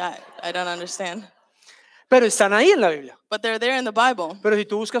 See, I don't understand. Pero están ahí en la Biblia. But they're there in the Bible. Pero si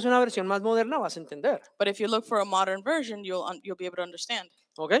tú buscas una versión más moderna vas a entender. But if you look for a modern version, you'll be able to understand.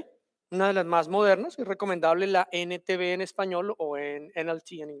 ¿Ok? Una de las más modernas es recomendable la NTV en español o en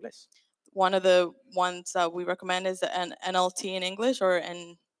NLT en inglés. One of the ones that we recommend is an NLT in English or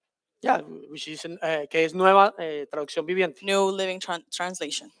an Ya, que es nueva traducción viviente. New Living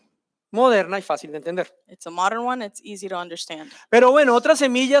Translation. Moderna y fácil de entender. It's a modern one. It's easy to understand. Pero bueno, otras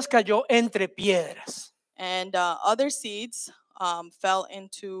semillas cayó entre piedras. And other seeds fell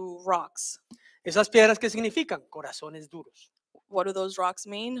into rocks. ¿Esas piedras qué significan? Corazones duros. What do those rocks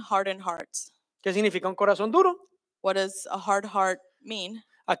mean? Hardened hearts. ¿Qué significa un corazón duro? What does a hard heart mean?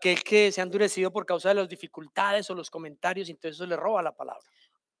 Aquel que se ha endurecido por causa de las dificultades o los comentarios y entonces eso le roba la palabra.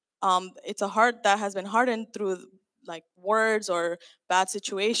 It's a heart that has been hardened through like words or bad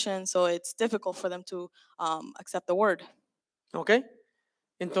situations, so it's difficult for them to accept the word. ¿Ok?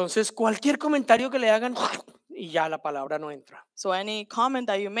 Entonces cualquier comentario que le hagan y ya la palabra no entra. So any comment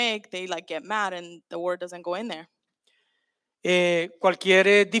that you make, they like get mad and the word doesn't go in there.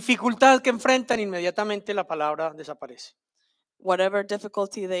 Cualquier dificultad que enfrentan, inmediatamente la palabra desaparece. Whatever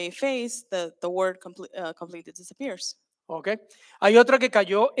difficulty they face, the word completely disappears. ¿Ok? Hay otra que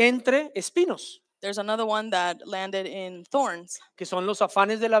cayó entre espinos, There's another one that landed in thorns, que son los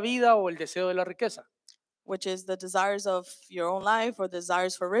afanes de la vida o el deseo de la riqueza. which is the desires of your own life or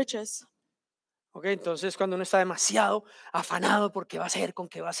desires for riches. ¿Ok? Entonces cuando uno está demasiado afanado por qué va a hacer, con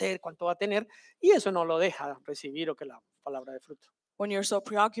qué va a hacer, cuánto va a tener, y eso no lo deja recibir o que la palabra de fruto. When you're so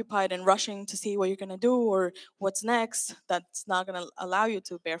preoccupied and rushing to see what you're going to do or what's next, that's not going to allow you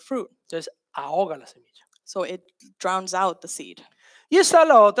to bear fruit. Entonces ahoga la semilla. So it drowns out the seed. Y está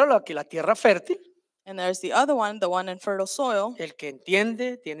la otra, la tierra fértil, And there's the other one, the one in fertile soil. el que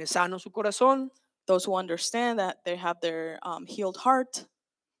entiende, tiene sano su corazón, Those who understand that they have their healed heart,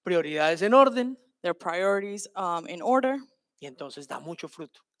 prioridades en orden, their priorities in order. y entonces da mucho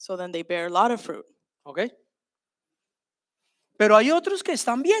fruto. So then they bear a lot of fruit. ¿Ok? Pero hay otros que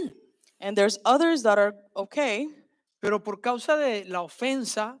están bien, And there's others that are okay, pero por causa de la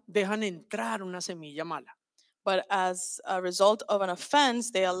ofensa dejan entrar una semilla mala. But as a result of an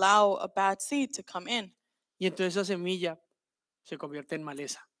offense, they allow a bad seed to come in. Y entonces esa semilla se convierte en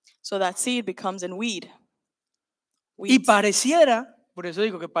maleza. So that seed becomes in weed. Y Weeds. pareciera, por eso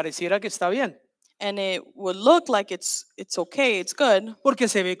digo que pareciera que está bien, And it would look like it's okay, it's good, porque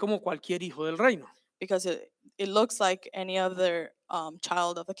se ve como cualquier hijo del reino. because it looks like any other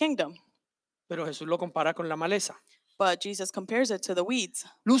child of the kingdom. Pero Jesús lo compara con la maleza. But Jesus compares it to the weeds.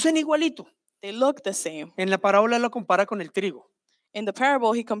 Lucen igualito. They look the same. En la parábola lo compara con el trigo In the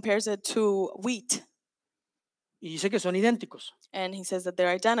parable, he compares it to wheat. y dice que son idénticos And he says that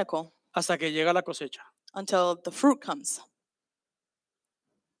they're identical hasta que llega la cosecha, until the fruit comes.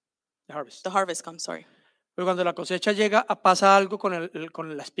 the harvest. The harvest comes, sorry. Pero cuando la cosecha llega, pasa algo con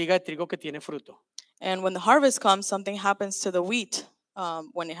la espiga de trigo que tiene fruto. And when the harvest comes, something happens to the wheat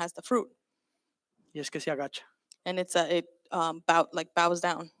when it has the fruit. Y es que se agacha. And it bows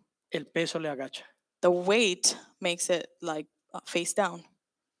down. El peso le agacha. The weight makes it like face down.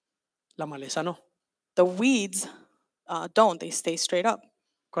 La maleza no. The weeds don't, they stay straight up.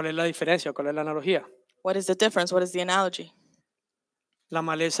 ¿Cuál es la diferencia? ¿Cuál es la analogía? What is the difference? What is the analogy? La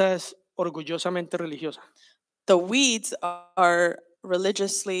maleza es orgullosamente religiosa. The weeds are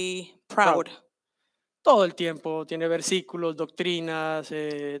religiously proud. Todo el tiempo tiene versículos, doctrinas,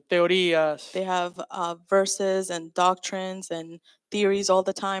 teorías. They have verses and doctrines and theories all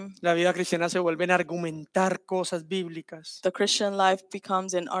the time. La vida cristiana se vuelve en argumentar cosas bíblicas. The Christian life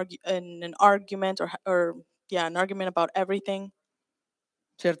becomes an argument an argument about everything,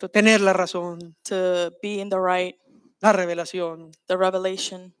 ¿Cierto? Tener la razón, to be in the right, la revelación, the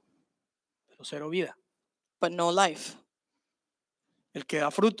revelation, pero cero vida. but no life. El que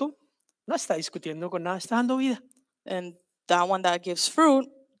da fruto no está discutiendo con nada, está dando vida. And that one that gives fruit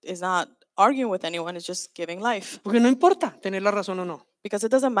is not arguing with anyone, it's just giving life. Porque no importa tener la razón o no. Because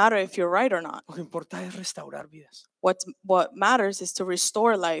it doesn't matter if you're right or not. Lo que importa es restaurar vidas. What matters is to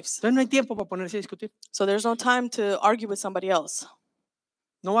restore lives. Entonces no hay tiempo para ponerse a discutir. So there's no time to argue with somebody else.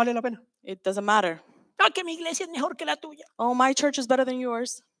 No vale la pena. It doesn't matter. No, que mi iglesia es mejor que la tuya. Oh, my church is better than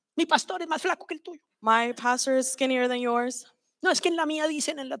yours. Mi pastor es más flaco que el tuyo. My pastor is skinnier than yours. No, es que en la mía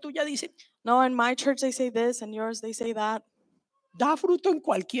dicen, en la tuya dicen. No, in my church they say this, and yours they say that. Da fruto en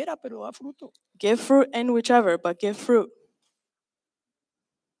cualquiera, pero da fruto. Give fruit in whichever, but give fruit.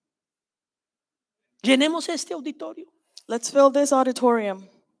 Llenemos este auditorio. Let's fill this auditorium.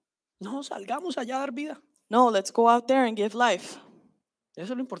 No, salgamos allá a dar vida. No, let's go out there and give life. Eso es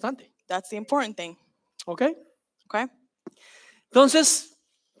lo importante. That's the important thing. ¿Ok? Okay? Entonces,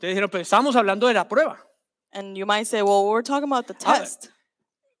 ustedes dijeron, pero estamos hablando de la prueba. And you might say, well, we're talking about the test.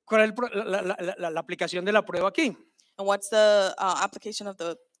 ¿Cuál es la aplicación de la prueba aquí? And what's the application of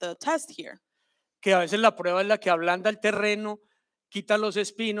the test here? Que a veces la prueba es la que ablanda el terreno, quita los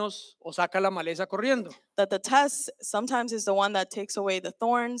espinos o saca la maleza corriendo. That the test sometimes is the one that takes away the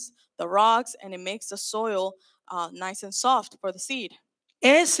thorns, the rocks, and it makes the soil nice and soft for the seed.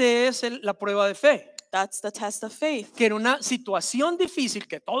 Ese es la prueba de fe. That's the test of faith. Que en una situación difícil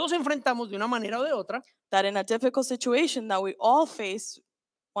que todos enfrentamos de una manera o de otra, That in a difficult situation that we all face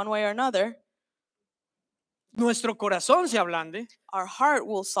one way or another, nuestro corazón se ablande, our heart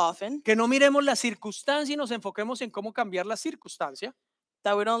will soften, que no miremos la circunstancia y nos enfoquemos en cómo cambiar la circunstancia,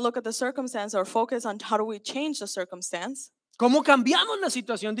 that we don't look at the circumstance or focus on how do we change the circumstance. cómo cambiamos la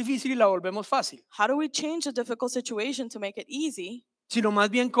situación difícil y la volvemos fácil, How do we change a difficult situation to make it easy? sino más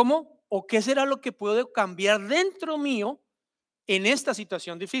bien cómo o qué será lo que puedo cambiar dentro mío en esta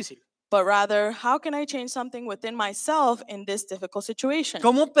situación difícil. But rather, how can I change something within myself in this difficult situation?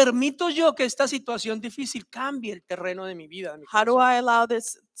 ¿Cómo permito yo que esta situación difícil cambie el terreno de mi vida? De mi How do corazón? I allow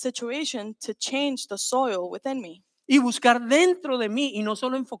this situation to change the soil within me? Y buscar dentro de mí y no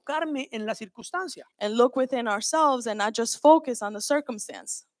solo enfocarme en la circunstancia. And look within ourselves and not just focus on the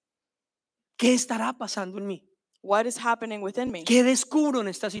circumstance. ¿Qué estará pasando en mí? What is happening within me? ¿Qué descubro en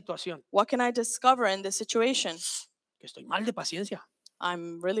esta situación? What can I discover in this situation? Que estoy mal de paciencia.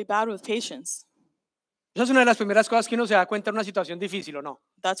 I'm really bad with patience. Esa es una de las primeras cosas que uno se da cuenta en una situación difícil, ¿o no?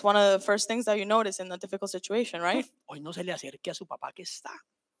 That's one of the first things that you notice in a difficult situation, right? Hoy no se le acerque a su papá que está.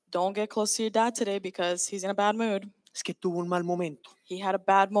 Don't get close to your dad today because he's in a bad mood. Es que tuvo un mal momento. He had a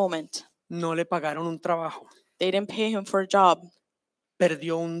bad moment. No le pagaron un trabajo. They didn't pay him for a job.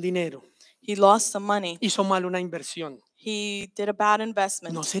 Perdió un dinero. He lost some money. Hizo mal una inversión. He did a bad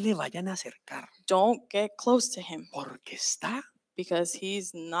investment. No se le vayan a acercar Don't get close to him porque está because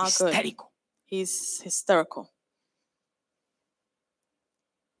he's not good. histérico. He's hysterical.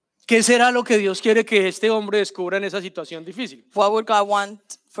 ¿Qué será lo que Dios quiere que este hombre descubra en esa situación difícil? What would God want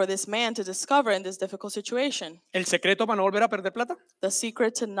for this man to discover in this difficult situation? ¿El secreto para no volver a perder plata? The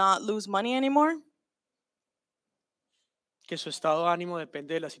secret to not lose money anymore? que su estado de ánimo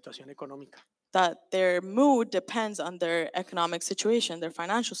depende de la situación económica. that their mood depends on their economic situation, their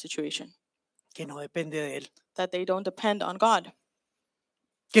financial situation, Que no depende de él. that they don't depend on God,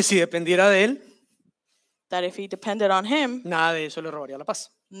 Que si dependiera de él, that if he depended on him, nada de eso le robaría la paz.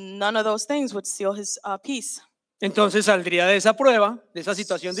 none of those things would steal his peace. Entonces saldría de esa prueba, de esa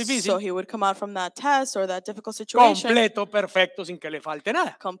situación So difícil, he would come out from that test or that difficult situation completo, perfecto, sin que le falte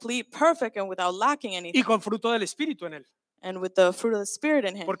nada. complete, perfect, and without lacking Y anything, con fruto del Espíritu en él. and with the fruit of the Spirit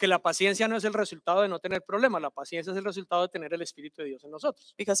in him. Porque la paciencia no es el resultado de no tener problemas, la paciencia es el resultado de tener el Espíritu de Dios en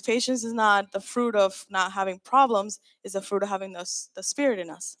nosotros. Because patience is not the fruit of not having problems, it's the fruit of having the Spirit in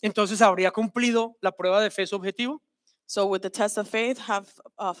us. Entonces, ¿habría cumplido la prueba de fe su objetivo? So would the test of faith have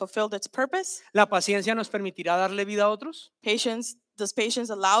fulfilled its purpose? ¿La paciencia nos permitirá darle vida a otros? Does patience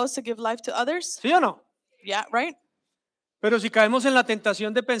allow us to give life to others? ¿Sí o no? Yeah, right? Pero si caemos en la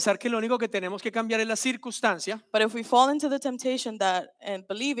tentación de pensar que lo único que tenemos que cambiar es la circunstancia, But if we fall into the temptation and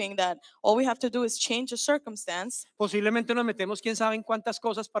believing that all we have to do is change a circumstance, posiblemente nos metemos quién sabe en cuántas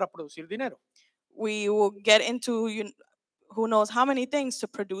cosas para producir dinero. we will get into who knows how many things to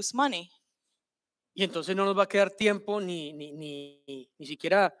produce money. Y entonces no nos va a quedar tiempo ni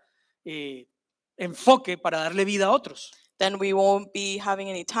siquiera enfoque para darle vida a otros. Then we won't be having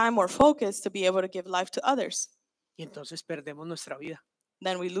any time or focus to be able to give life to others. Y entonces perdemos nuestra vida,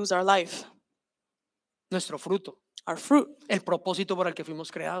 Then we lose our life, nuestro fruto, our fruit, el propósito por el que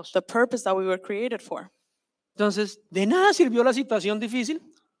fuimos creados. the purpose that we were created for. Entonces, de nada sirvió la situación difícil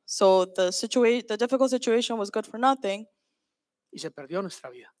So the difficult situation was good for nothing, y se perdió nuestra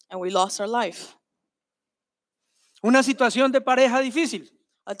vida. and we lost our life. Una situación de pareja difícil.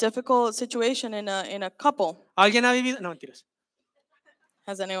 A difficult situation in a couple. ¿Alguien ha vivido? No, mentiras.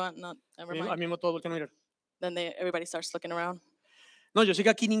 Has anyone not? Never Al mind. mismo todo voltean a mirar. Then everybody starts looking around. No, yo sé que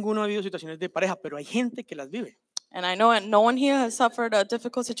aquí ninguno ha vivido situaciones de pareja, pero hay gente que las vive. And I know no one here has suffered a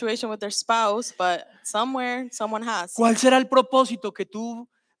difficult situation with their spouse, but somewhere someone has. ¿Cuál será el propósito que tú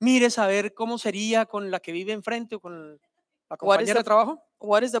mires a ver cómo sería con la que vive enfrente o con la compañera de trabajo?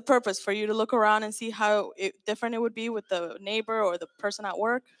 What is the purpose for you to look around and see how different it would be with the neighbor or the person at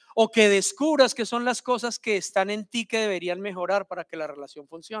work? O que descubras que son las cosas que están en ti que deberían mejorar para que la relación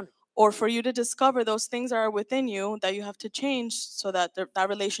funcione. Or for you to discover those things that are within you that you have to change so that that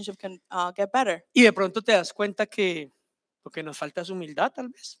relationship can get better. Y de pronto te das cuenta que lo que nos falta es humildad, tal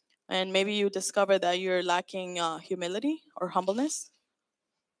vez. And maybe you discover that you're lacking humility or humbleness,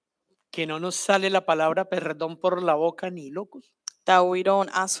 Que no nos sale la palabra perdón por la boca ni locos. that we don't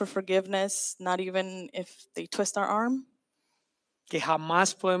ask for forgiveness, not even if they twist our arm, Que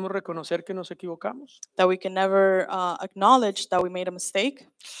jamás podemos reconocer que nos equivocamos. that we can never acknowledge that we made a mistake.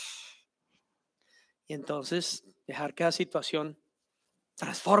 Y entonces dejar que la situación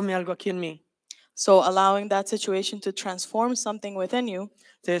transforme algo aquí en mí. So allowing that situation to transform something within you.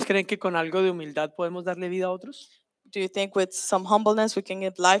 ¿Ustedes creen que con algo de humildad podemos darle vida a otros? Do you think with some humbleness we can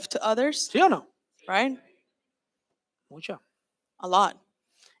give life to others? ¿Sí o no? Right? Mucha. A lot.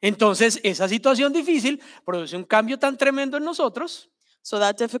 Entonces, esa situación difícil produce un cambio tan tremendo en nosotros So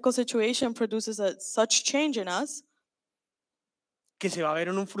that difficult situation produces such change in us que se va a ver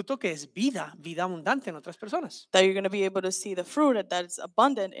en un fruto que es vida, vida abundante en otras personas. that you're going to be able to see the fruit that is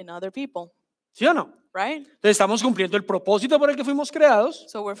abundant in other people. ¿Sí o no? Right? Entonces, estamos cumpliendo el propósito por el que fuimos creados,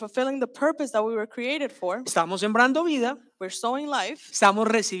 So we're fulfilling the purpose that we were created for. estamos sembrando vida, We're sowing life. estamos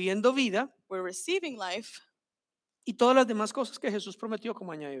recibiendo vida We're receiving life. y todas las demás cosas que Jesús prometió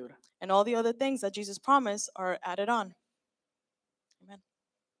como añadidura. And all the other things that Jesus promised are added on. Amen.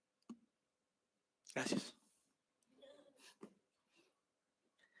 Gracias.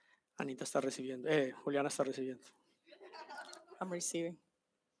 Anita está recibiendo, Juliana está recibiendo. I'm receiving.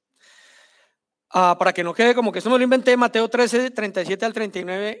 Para que no quede como que esto me lo inventé, Mateo 13, 37 al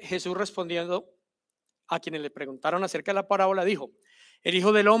 39, Jesús respondiendo a quienes le preguntaron acerca de la parábola, dijo: el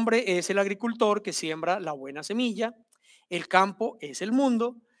Hijo del Hombre es el agricultor que siembra la buena semilla, el campo es el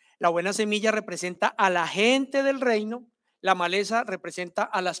mundo, la buena semilla representa a la gente del reino, la maleza representa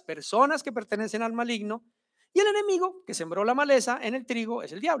a las personas que pertenecen al maligno, y el enemigo que sembró la maleza en el trigo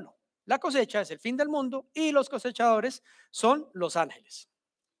es el diablo. La cosecha es el fin del mundo y los cosechadores son los ángeles.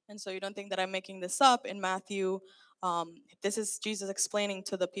 And so you don't think that I'm making this up. In Matthew, this is Jesus explaining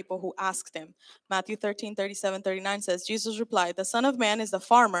to the people who asked him. Matthew 13, 37, 39 says, Jesus replied, the Son of Man is the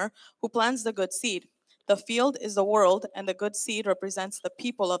farmer who plants the good seed. The field is the world, and the good seed represents the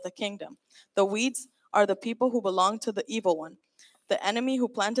people of the kingdom. The weeds are the people who belong to the evil one. The enemy who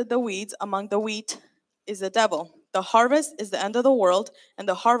planted the weeds among the wheat is the devil. The harvest is the end of the world, and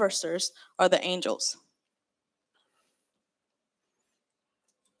the harvesters are the angels.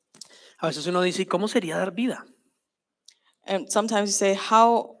 A veces uno dice, ¿y cómo sería dar vida? And sometimes you say,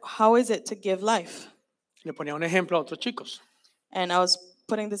 how is it to give life? Le ponía un ejemplo a otros chicos, And I was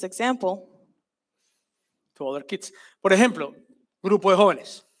putting this example. to other kids. Por ejemplo, grupo de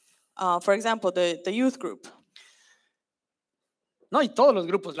jóvenes. For example, the youth group. No, y todos los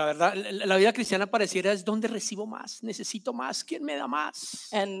grupos, la verdad, la vida cristiana pareciera es donde recibo más, necesito más, ¿quién me da más?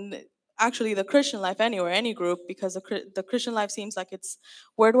 And actually, the Christian life, anywhere, any group, because the Christian life seems like it's,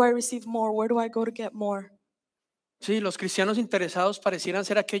 where do I receive more? Where do I go to get more? Sí, los cristianos interesados parecieran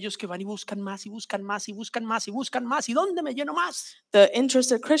ser aquellos que van y buscan más y buscan más y buscan más y buscan más. ¿Y dónde me lleno más? The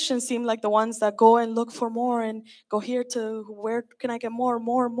interested Christians seem like the ones that go and look for more and go here to where can I get more,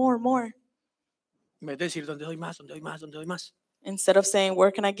 more, more, more? En vez de decir, ¿dónde doy más? ¿Dónde doy más? ¿Dónde doy más? Instead of saying,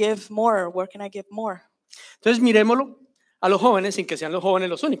 where can I give more? Where can I give more? Entonces, miremoslo a los jóvenes sin que sean los jóvenes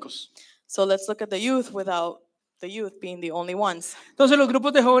los únicos. So let's look at the youth without the youth being the only ones. Entonces, los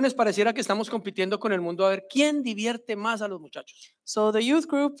grupos de jóvenes pareciera que estamos compitiendo con el mundo a ver quién divierte más a los muchachos. So the youth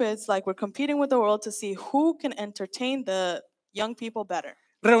group is like we're competing with the world to see who can entertain the young people better.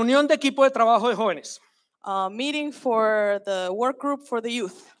 Reunión de equipo de trabajo de jóvenes. Meeting for the work group for the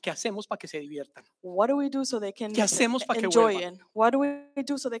youth. ¿Qué hacemos para que se diviertan? What do we do so they can ¿Qué hacemos para que enjoy vuelvan? it? What do we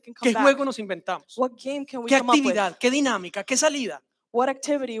do so they can come ¿Qué back? juego nos inventamos? What game can we ¿Qué come up with? actividad? ¿Qué dinámica? ¿Qué salida? What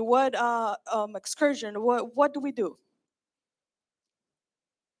activity? What excursion? What do we do?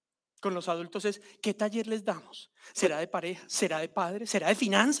 Con los adultos es, ¿qué taller les damos? ¿Será de pareja? ¿Será de padre? ¿Será de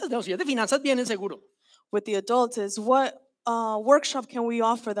finanzas? No, si es de finanzas vienen seguro. With the adults is what workshop can we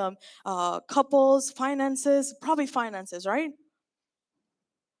offer them? Couples, finances, probably finances, right?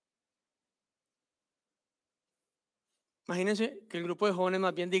 Imagínense que el grupo de jóvenes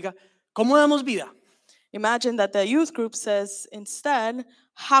más bien diga, ¿cómo damos vida? Imagine that the youth group says instead,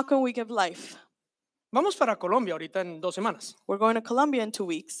 how can we give life? Vamos para Colombia ahorita en 2 semanas. We're going to Colombia in 2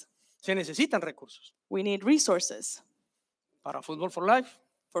 weeks. Se necesitan recursos We need resources para Football for Life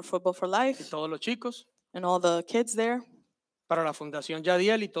for Football for y Life todos los chicos, and all the kids there, para la Fundación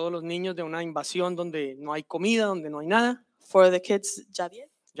Yadiel y todos los niños de una invasión donde no hay comida, donde no hay nada. for the kids, Yadiel.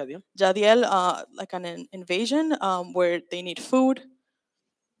 Jadiel, like an invasion where they need food.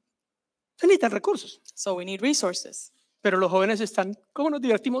 Se necesitan recursos, So we need resources. pero los jóvenes están, ¿cómo nos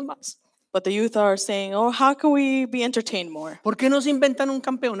divertimos más? But the youth are saying, oh, how can we be entertained more? ¿Por qué no se inventan un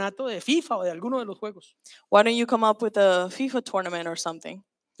campeonato de FIFA o de alguno de los juegos Why don't you come up with a FIFA tournament or something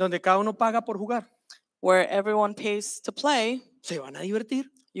donde cada uno paga por jugar? where everyone pays to play, Se van a divertir,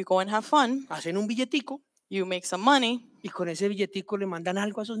 you go and have fun, hacen un billetico you make some money, y con ese billetico le mandan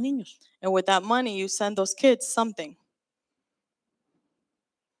algo a esos niños. and with that money you send those kids something.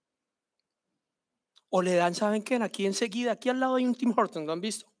 O le dan, ¿saben qué? Aquí enseguida, aquí al lado hay un Tim Hortons, ¿lo han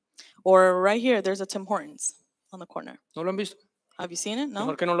visto? Or right here, there's a Tim Hortons on the corner. ¿No lo han visto? Have you seen it? No?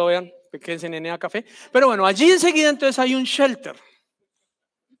 Mejor que no lo vean, quédense en NA Café. Pero bueno, allí enseguida entonces hay un shelter.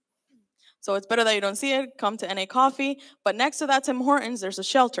 So it's better that you don't see it. Come to NA Coffee. But next to that Tim Hortons, there's a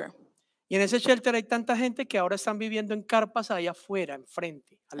shelter. Y en ese shelter hay tanta gente que ahora están viviendo en carpas ahí afuera,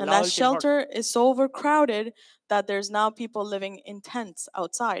 enfrente, al And lado that del Tim Hortons. shelter is so overcrowded that there's now people living in tents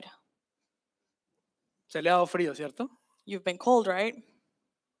outside. Se le ha dado frío, ¿cierto? You've been cold, right?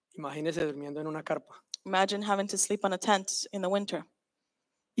 Imagínese durmiendo en una carpa. Imagine having to sleep on a tent in the winter.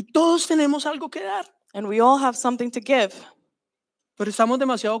 Y todos tenemos algo que dar, And we all have something to give, pero estamos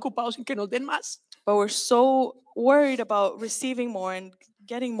demasiado ocupados en que nos den más. but we're so worried about receiving more and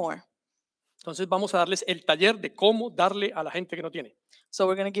getting more. Entonces vamos a darles el taller de cómo darle a la gente que no tiene. So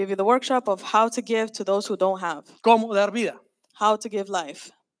we're going to give you the workshop of how to give to those who don't have, Cómo dar vida. how to give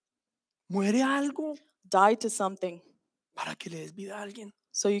life. Muere algo Die to something para que le des vida a alguien.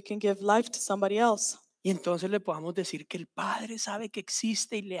 so you can give life to somebody else. Y entonces le podamos decir que el Padre sabe que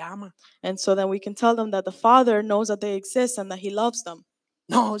existe y le ama. And so then we can tell them that the Father knows that they exist and that He loves them.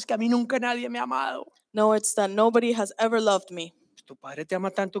 No, es que a mí nunca nadie me ha amado. No, it's that nobody has ever loved me. Tu Padre te ama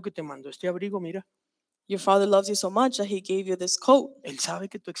tanto que te mandó este abrigo, mira. Your Father loves you so much that He gave you this coat. Él sabe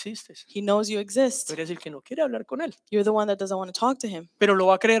que tú existes. He knows you Tú exist. eres el que no quiere hablar con Él. You're the one that doesn't want to talk to Him. Pero lo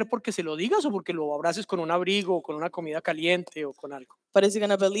va a creer porque se lo digas o porque lo abraces con un abrigo o con una comida caliente o con algo. But is He going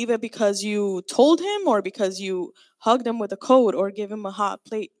to believe it because you told Him or because you hugged Him with a coat or gave Him a hot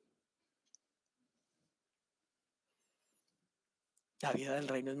plate? La vida del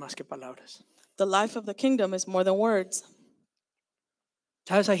reino es más que palabras. The life of the kingdom is more than words.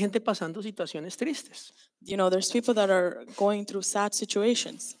 ¿Sabes? Hay gente pasando situaciones tristes. You know, there's people that are going through sad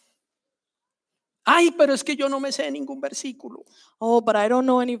situations. Ay, pero es que yo no me sé ningún versículo. Oh, but I don't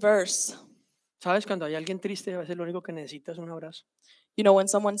know any verse. ¿Sabes? Cuando hay alguien triste, a veces lo único que necesita es un abrazo. You know, when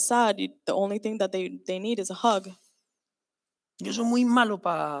someone's sad, the only thing that they need is a hug. Yo soy muy malo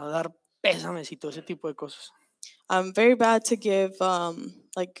para dar pésames y todo ese tipo de cosas. I'm very bad to give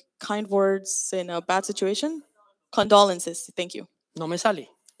like kind words in a bad situation. Condolences, thank you. No me sale.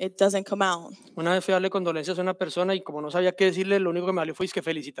 It doesn't come out. Una vez fui a darle condolencias a una persona y como no sabía qué decirle, lo único que me salió fue es que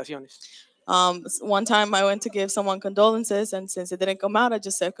felicitaciones. One time I went to give someone condolences, and since it didn't come out, I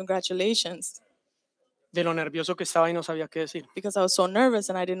just said congratulations De lo nervioso que estaba y no sabía qué decir. because I was so nervous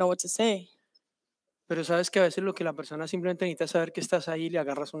and I didn't know what to say. Pero sabes que a veces lo que la persona simplemente necesita es saber que estás ahí, le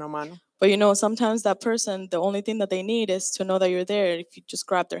agarras una mano. But you know, sometimes that person, the only thing that they need is to know that you're there. If you just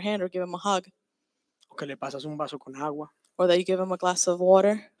grab their hand or give them a hug, O que le pasas un vaso con agua, or that you give them a glass of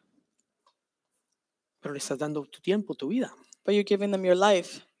water, pero le estás dando tu tiempo, tu vida. but you're giving them your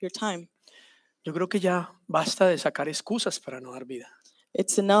life, your time. Yo creo que ya basta de sacar excusas para no dar vida.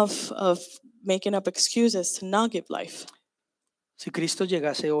 It's enough of making up excuses to not give life. Si Cristo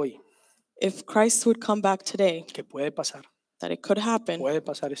llegase hoy, If Christ would come back today, que puede pasar, that it could happen, puede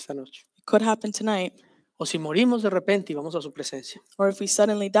pasar esta noche. it could happen tonight, O si morimos de repente y vamos a su presencia, or if we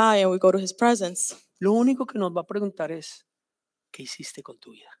suddenly die and we go to his presence, lo único que nos va a preguntar es, ¿qué hiciste con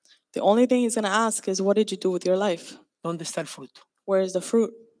tu vida? the only thing he's going to ask is, what did you do with your life? ¿Dónde está el fruto? Where is the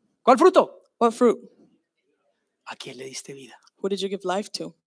fruit? ¿Cuál fruto? What fruit? ¿A quién le diste vida? Who did you give life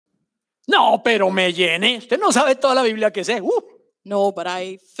to? No, pero me llené. Usted no sabe toda la Biblia que sé. No, but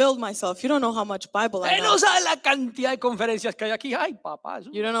I filled myself. You don't know how much Bible I Usted no know. sabe la cantidad de conferencias que hay aquí. Ay, papá, eso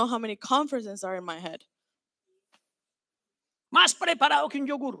You don't know how many conferences are in my head. más preparado que un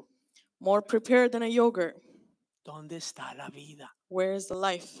yogur. More prepared than a yogurt. ¿Dónde está la vida? Where is the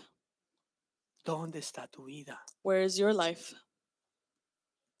life? ¿Dónde está tu vida? Where is your life?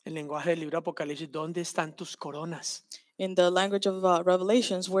 El lenguaje del libro Apocalipsis, ¿dónde están tus coronas? In the language of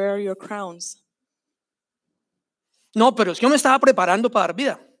Revelations, where are your crowns? No, pero es que yo me estaba preparando para dar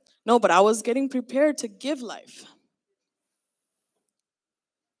vida. No, but I was getting prepared to give life.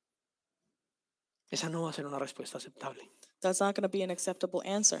 Esa no va a ser una respuesta aceptable. That's not going to be an acceptable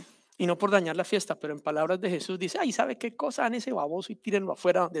answer. Y no por dañar la fiesta, pero en palabras de Jesús dice, ay, ¿sabe qué cosa? Han ese baboso y tírenlo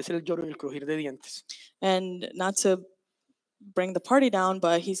afuera, de ser el lloro y el crujir de dientes. And not to bring the party down,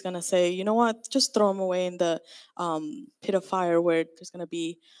 but he's going to say, you know what, just throw him away in the pit of fire where there's going to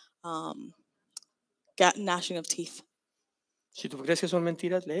be gnashing of teeth. Si tú crees que son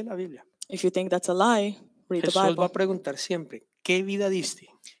mentiras, lee la Biblia. If you think that's a lie, read the Jesús va Bible. a preguntar siempre, ¿qué vida diste?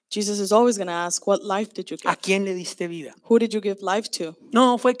 Jesus is always going to ask, what life did you ¿A give? quién le diste vida? Who did you give life to?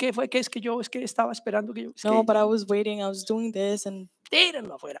 No, es que estaba esperando que yo, es No, que but I was waiting, I was doing this, and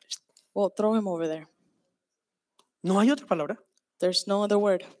tírenlo afuera. well, throw him over there. No hay otra palabra. There's no other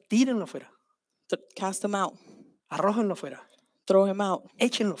word. Tírenlo afuera. Cast him out. Arrójenlo afuera. Throw him out.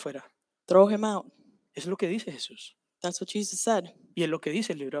 Échenlo afuera. Throw him out. Es lo que dice Jesús. That's what Jesus said. Y es lo que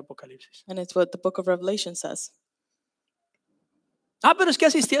dice el libro de Apocalipsis. And it's what the book of Revelation says. Ah, pero es que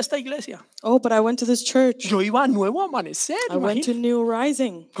asistí a esta iglesia. Oh, but I went to this church. Yo iba a Nuevo Amanecer, I went to imagínate, New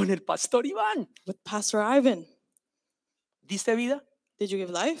Rising con el pastor Iván. with Pastor Ivan. ¿Diste vida? Did you give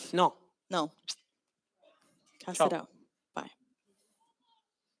life? No. No. Cast Chao. it out. Bye.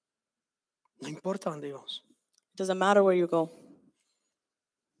 No importa dónde íbamos. It doesn't matter where you go.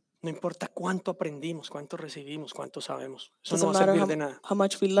 No importa cuánto aprendimos, cuánto recibimos, cuánto sabemos. Eso no Doesn't va a matter servir de nada. how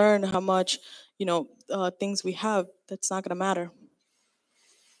much we learn, how much, things we have. That's not going to matter.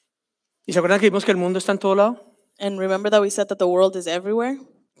 ¿Y se acuerdan que vimos que el mundo está en todo lado? And remember that we said that the world is everywhere?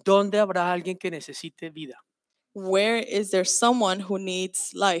 ¿Dónde habrá alguien que necesite vida? Where is there someone who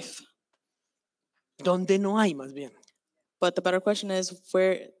needs life? ¿Dónde no hay más bien? But the better question is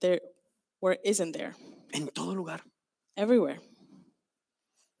where isn't there? En todo lugar. Everywhere.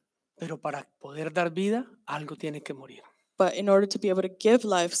 Pero para poder dar vida, algo tiene que morir. But in order to be able to give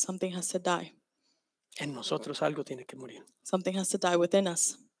life, something has to die. En nosotros algo tiene que morir. Something has to die within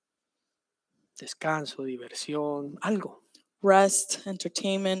us. Descanso, diversión, algo. Rest,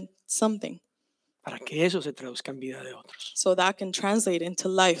 entertainment, something. Para que eso se traduzca en vida de otros. So that can translate into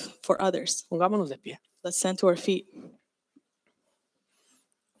life for others. Pongámonos de pie. Let's stand to our feet.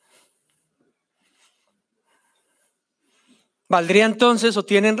 ¿Valdría entonces o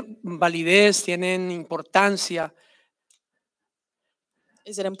tienen validez, tienen importancia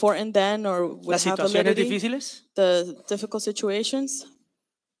Is it important then, or would las have situaciones validity? difíciles? The difficult situations?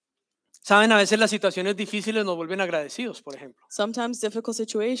 Saben, a veces las situaciones difíciles nos vuelven agradecidos, por ejemplo. Sometimes difficult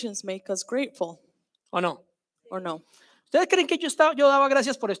situations make us grateful, ¿O no? or no? ¿Ustedes creen que yo daba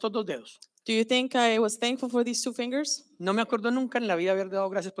gracias por estos dos dedos? Do you think I was thankful for these 2 fingers? No me acuerdo nunca en la vida haber dado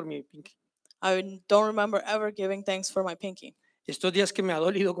gracias por mi pinky. I don't remember ever giving thanks for my pinky. Estos días que me ha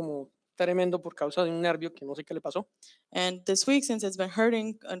dolido como tremendo por causa de un nervio que no sé qué le pasó And this week, since it's been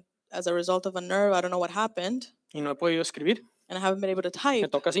hurting as a result of a nerve, I don't know what happened, y no he podido escribir. and I haven't been able to Me type.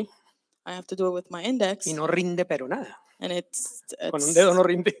 toca así. I have to do it with my index, y no rinde pero nada. and Con un dedo no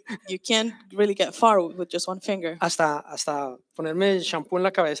rinde. you can't really get far with just one finger. Hasta ponerme shampoo en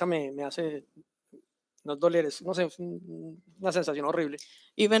la cabeza me hace unos dolores, no sé, es una sensación horrible.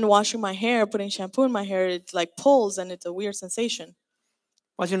 Even washing my hair, putting shampoo in my hair, it like pulls and it's a weird sensation.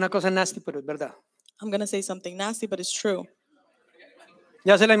 Voy a decir una cosa nasty, pero es verdad. I'm gonna say something nasty, but it's true.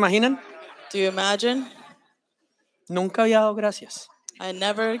 ¿Ya se la imaginan? Do you imagine? Nunca había dado gracias. I had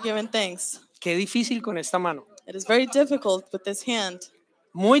never given thanks. Qué difícil con esta mano. It is very difficult with this hand.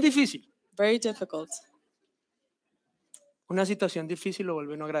 Muy difícil. Very difficult. Una situación difícil lo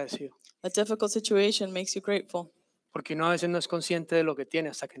vuelve uno agradecido. A difficult situation makes you grateful. Porque uno a veces no es consciente de lo que tiene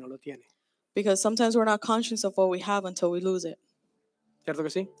hasta que no lo tiene. Because sometimes we're not conscious of what we have until we lose it, ¿Cierto que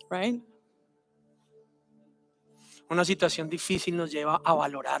sí? right? Una situación difícil nos lleva a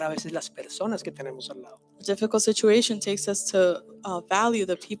valorar a veces las personas que tenemos al lado. A difficult situation takes us to value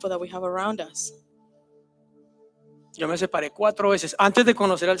the people that we have around us. Yo me separé 4 veces antes de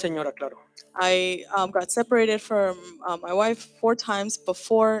conocer al Señor, aclaro. I got separated from my wife 4 times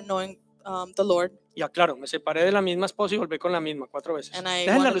before knowing the Lord. Y aclaro, me separé de la misma esposa y volví con la misma 4 veces. And I Dejen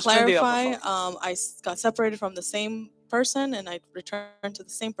la want to luz prendida, por clarify, favor. I got separated from the same person and I returned to the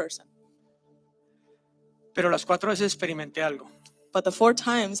same person. Pero las 4 veces experimenté algo. But the 4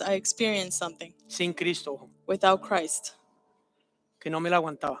 times I experienced something Sin Cristo, ojo, without Christ, que no me la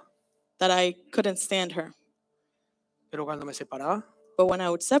aguantaba. that I couldn't stand her. Pero cuando me separaba, But when I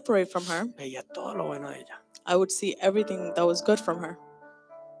would separate from her, veía todo lo bueno de ella. I would see everything that was good from her.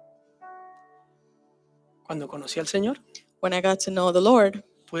 Cuando conocí al Señor, When I got to know the Lord,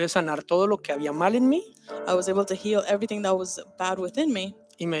 pude sanar todo lo que había mal en mí I was able to heal everything that was bad within me.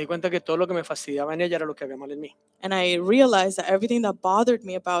 y me di cuenta que todo lo que me fastidiaba en ella era lo que había mal en mí. And I realized that everything that bothered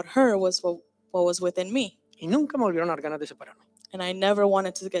me about her was what was within me. Y nunca me volvieron a dar ganas de separarme. And I never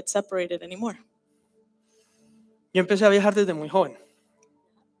wanted to get separated anymore. Yo empecé a viajar desde muy joven.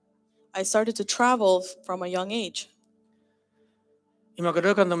 I started to travel from a young age. Y me acuerdo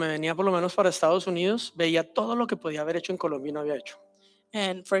que cuando me venía por lo menos para Estados Unidos, veía todo lo que podía haber hecho en Colombia y no había hecho.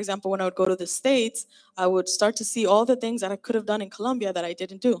 And for example, when I would go to the States, I would start to see all the things that I could have done in Colombia that I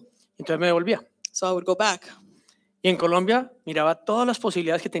didn't do. Entonces me devolvía. So I would go back. Y en Colombia miraba todas las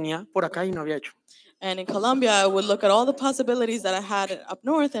posibilidades que tenía por acá y no había hecho. And in Colombia, I would look at all the possibilities that I had up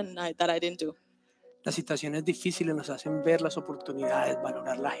north and that I didn't do. Las situaciones difíciles nos hacen ver las oportunidades,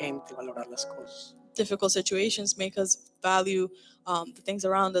 valorar la gente, valorar las cosas. Difficult situations make us value the things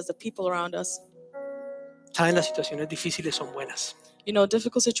around us, the people around us. Saben, las situaciones difíciles son buenas You know,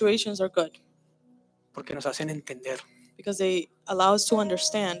 difficult situations are good porque nos hacen entender because they allow us to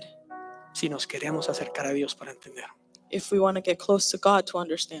understand si nos queremos acercar a Dios para entender. if we want to get close to God to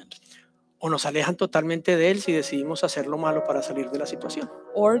understand. O nos alejan totalmente de Él si decidimos hacer lo malo para salir de la situación.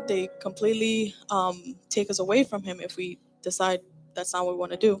 Or they completely take us away from Him if we decide that's not what we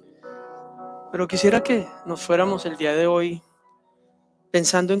want to do. Pero quisiera que nos fuéramos el día de hoy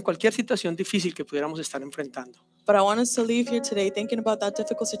pensando en cualquier situación difícil que pudiéramos estar enfrentando, But I want us to leave here today thinking about that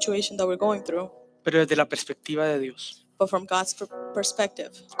difficult situation that we're going through, pero desde la perspectiva de Dios. but from God's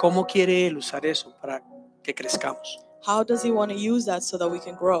perspective. ¿Cómo quiere Él usar eso para que crezcamos? How does He want to use that so that we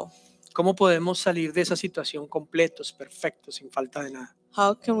can grow? ¿Cómo podemos salir de esa situación completos, perfectos, sin falta de nada?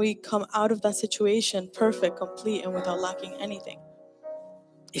 How can we come out of that situation perfect, complete, and without lacking anything?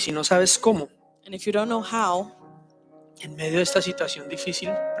 Y si no sabes cómo, And if you don't know how, en medio de esta situación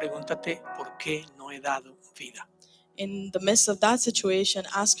difícil, pregúntate por qué no he dado vida. in the midst of that situation,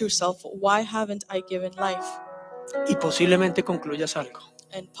 ask yourself, why haven't I given life? Y posiblemente concluyas algo.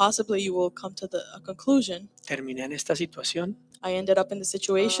 And possibly you will come to a conclusion. Terminé en esta situación I ended up in the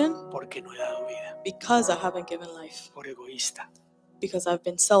situation porque no he dado vida, because I haven't given life, por egoísta, because I've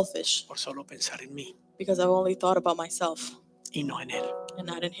been selfish, por solo pensar en mí because I've only thought about myself y no en Él. and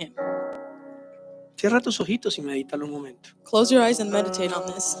not in Him. Cierra tus ojitos y medítalo un momento. Close your eyes and meditate on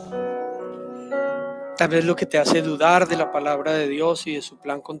this. Tal vez lo que te hace dudar de la palabra de Dios y de su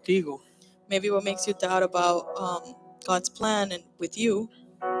plan contigo, Maybe what makes you doubt about God's plan and with you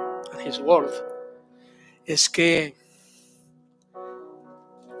and His Word, es que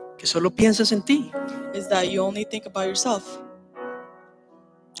solo piensas en ti, is that you only think about yourself.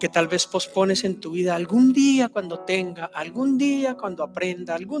 que tal vez pospones en tu vida algún día cuando tenga, algún día cuando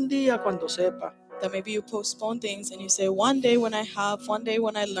aprenda, algún día cuando sepa. That maybe you postpone things and you say, one day when I have, one day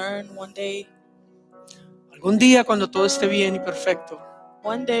when I learn, one day Algún día cuando todo esté bien y perfecto,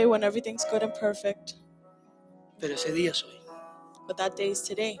 when everything's good and perfect. pero ese día es hoy. But that day is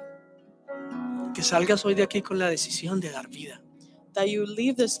today. Que salgas hoy de aquí con la decisión de dar vida, That you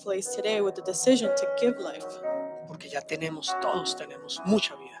leave this place today with the decision to give life. porque ya todos tenemos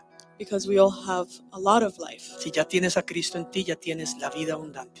mucha vida. because we all have a lot of life. Si ya tienes a Cristo en ti, ya tienes la vida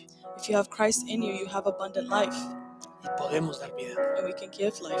abundante. If you have Christ in you, you have abundant life, Y podemos dar vida. and we can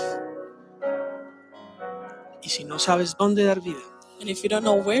give life. Y si no sabes dónde dar vida, And if you don't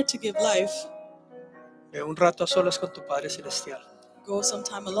know where to give life, ve un rato a solas con tu Padre Celestial go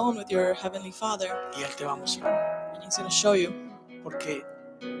sometime alone with your Heavenly Father, y Él te va a mostrar. and He's going to show you. Porque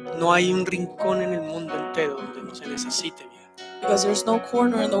no hay un rincón en el mundo entero donde no se necesite vida. Because there's no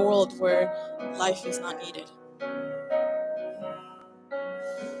corner in the world where life is not needed.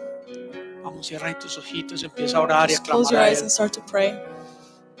 Vamos, cierra ahí tus ojitos, empieza a orar y a Just close clamar your a eyes Él. and start to pray.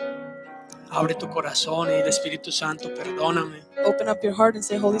 Abre tu corazón y dile, Espíritu Santo, perdóname. Open up your heart and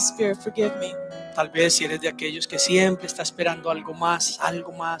say, Holy Spirit, forgive me. Tal vez si eres de aquellos que siempre está esperando algo más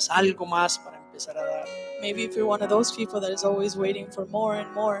para empezar a dar. Maybe if you're one of those people that is always waiting for more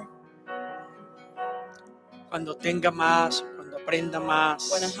and more. Cuando tenga más, cuando aprenda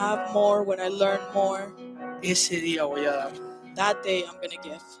más, When I have more, when I learn more, ese día voy a dar. that day I'm going to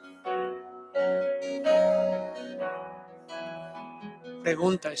give.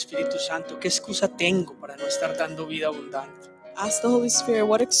 Pregunta, Espíritu Santo, ¿qué excusa tengo para no estar dando vida abundante? Ask the Holy Spirit,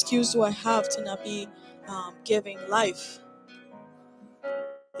 what excuse do I have to not be giving life?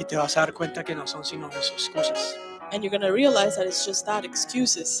 Y te vas a dar cuenta que no son sino esas excusas. And you're going to realize that it's just that,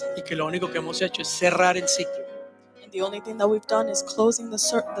 excuses. Y que lo único que hemos hecho es cerrar el ciclo. And the only thing that we've done is closing the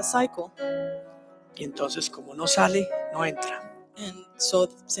cycle. Y entonces como no sale, no entra. And so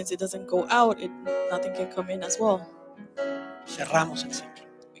since it doesn't go out, nothing can come in as well. Cerramos el ciclo.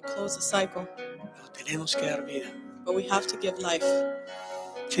 We close the cycle, Pero tenemos que dar vida. but we have to give life.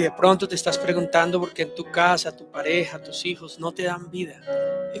 Si de pronto te estás preguntando por qué en tu casa, tu pareja, tus hijos no te dan vida.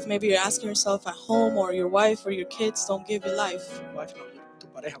 If maybe you're asking yourself at home, or your wife or your kids don't give you life, Tu wife, no, tu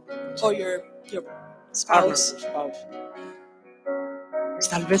pareja, or your partner, spouse, tu spouse.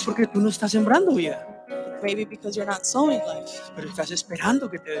 Tal vez porque tú no estás sembrando vida, maybe because you're not sowing life, pero estás esperando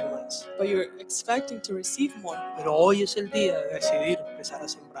que te den más. but you're expecting to receive more. Pero hoy es el día de decidir empezar a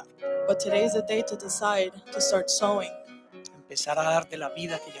sembrar, But today is the day to decide to start sowing, empezar a darte la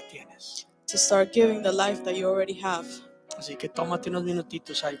vida que ya tienes. to start giving the life that you already have. Así que tómate unos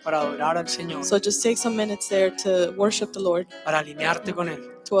minutitos ahí para adorar al Señor, So just take some minutes there to worship the Lord, para alinearte con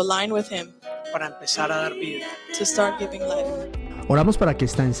Él, to align with Him, para empezar a dar vida. to start giving life. Oramos para que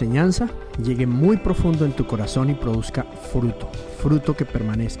esta enseñanza llegue muy profundo en tu corazón y produzca fruto que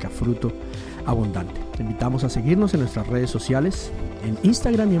permanezca, fruto abundante. Te invitamos a seguirnos en nuestras redes sociales, en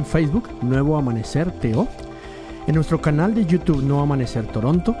Instagram y en Facebook, Nuevo Amanecer TO, en nuestro canal de YouTube Nuevo Amanecer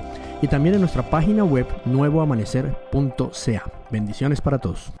Toronto y también en nuestra página web nuevoamanecer.ca. Bendiciones para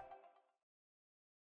todos.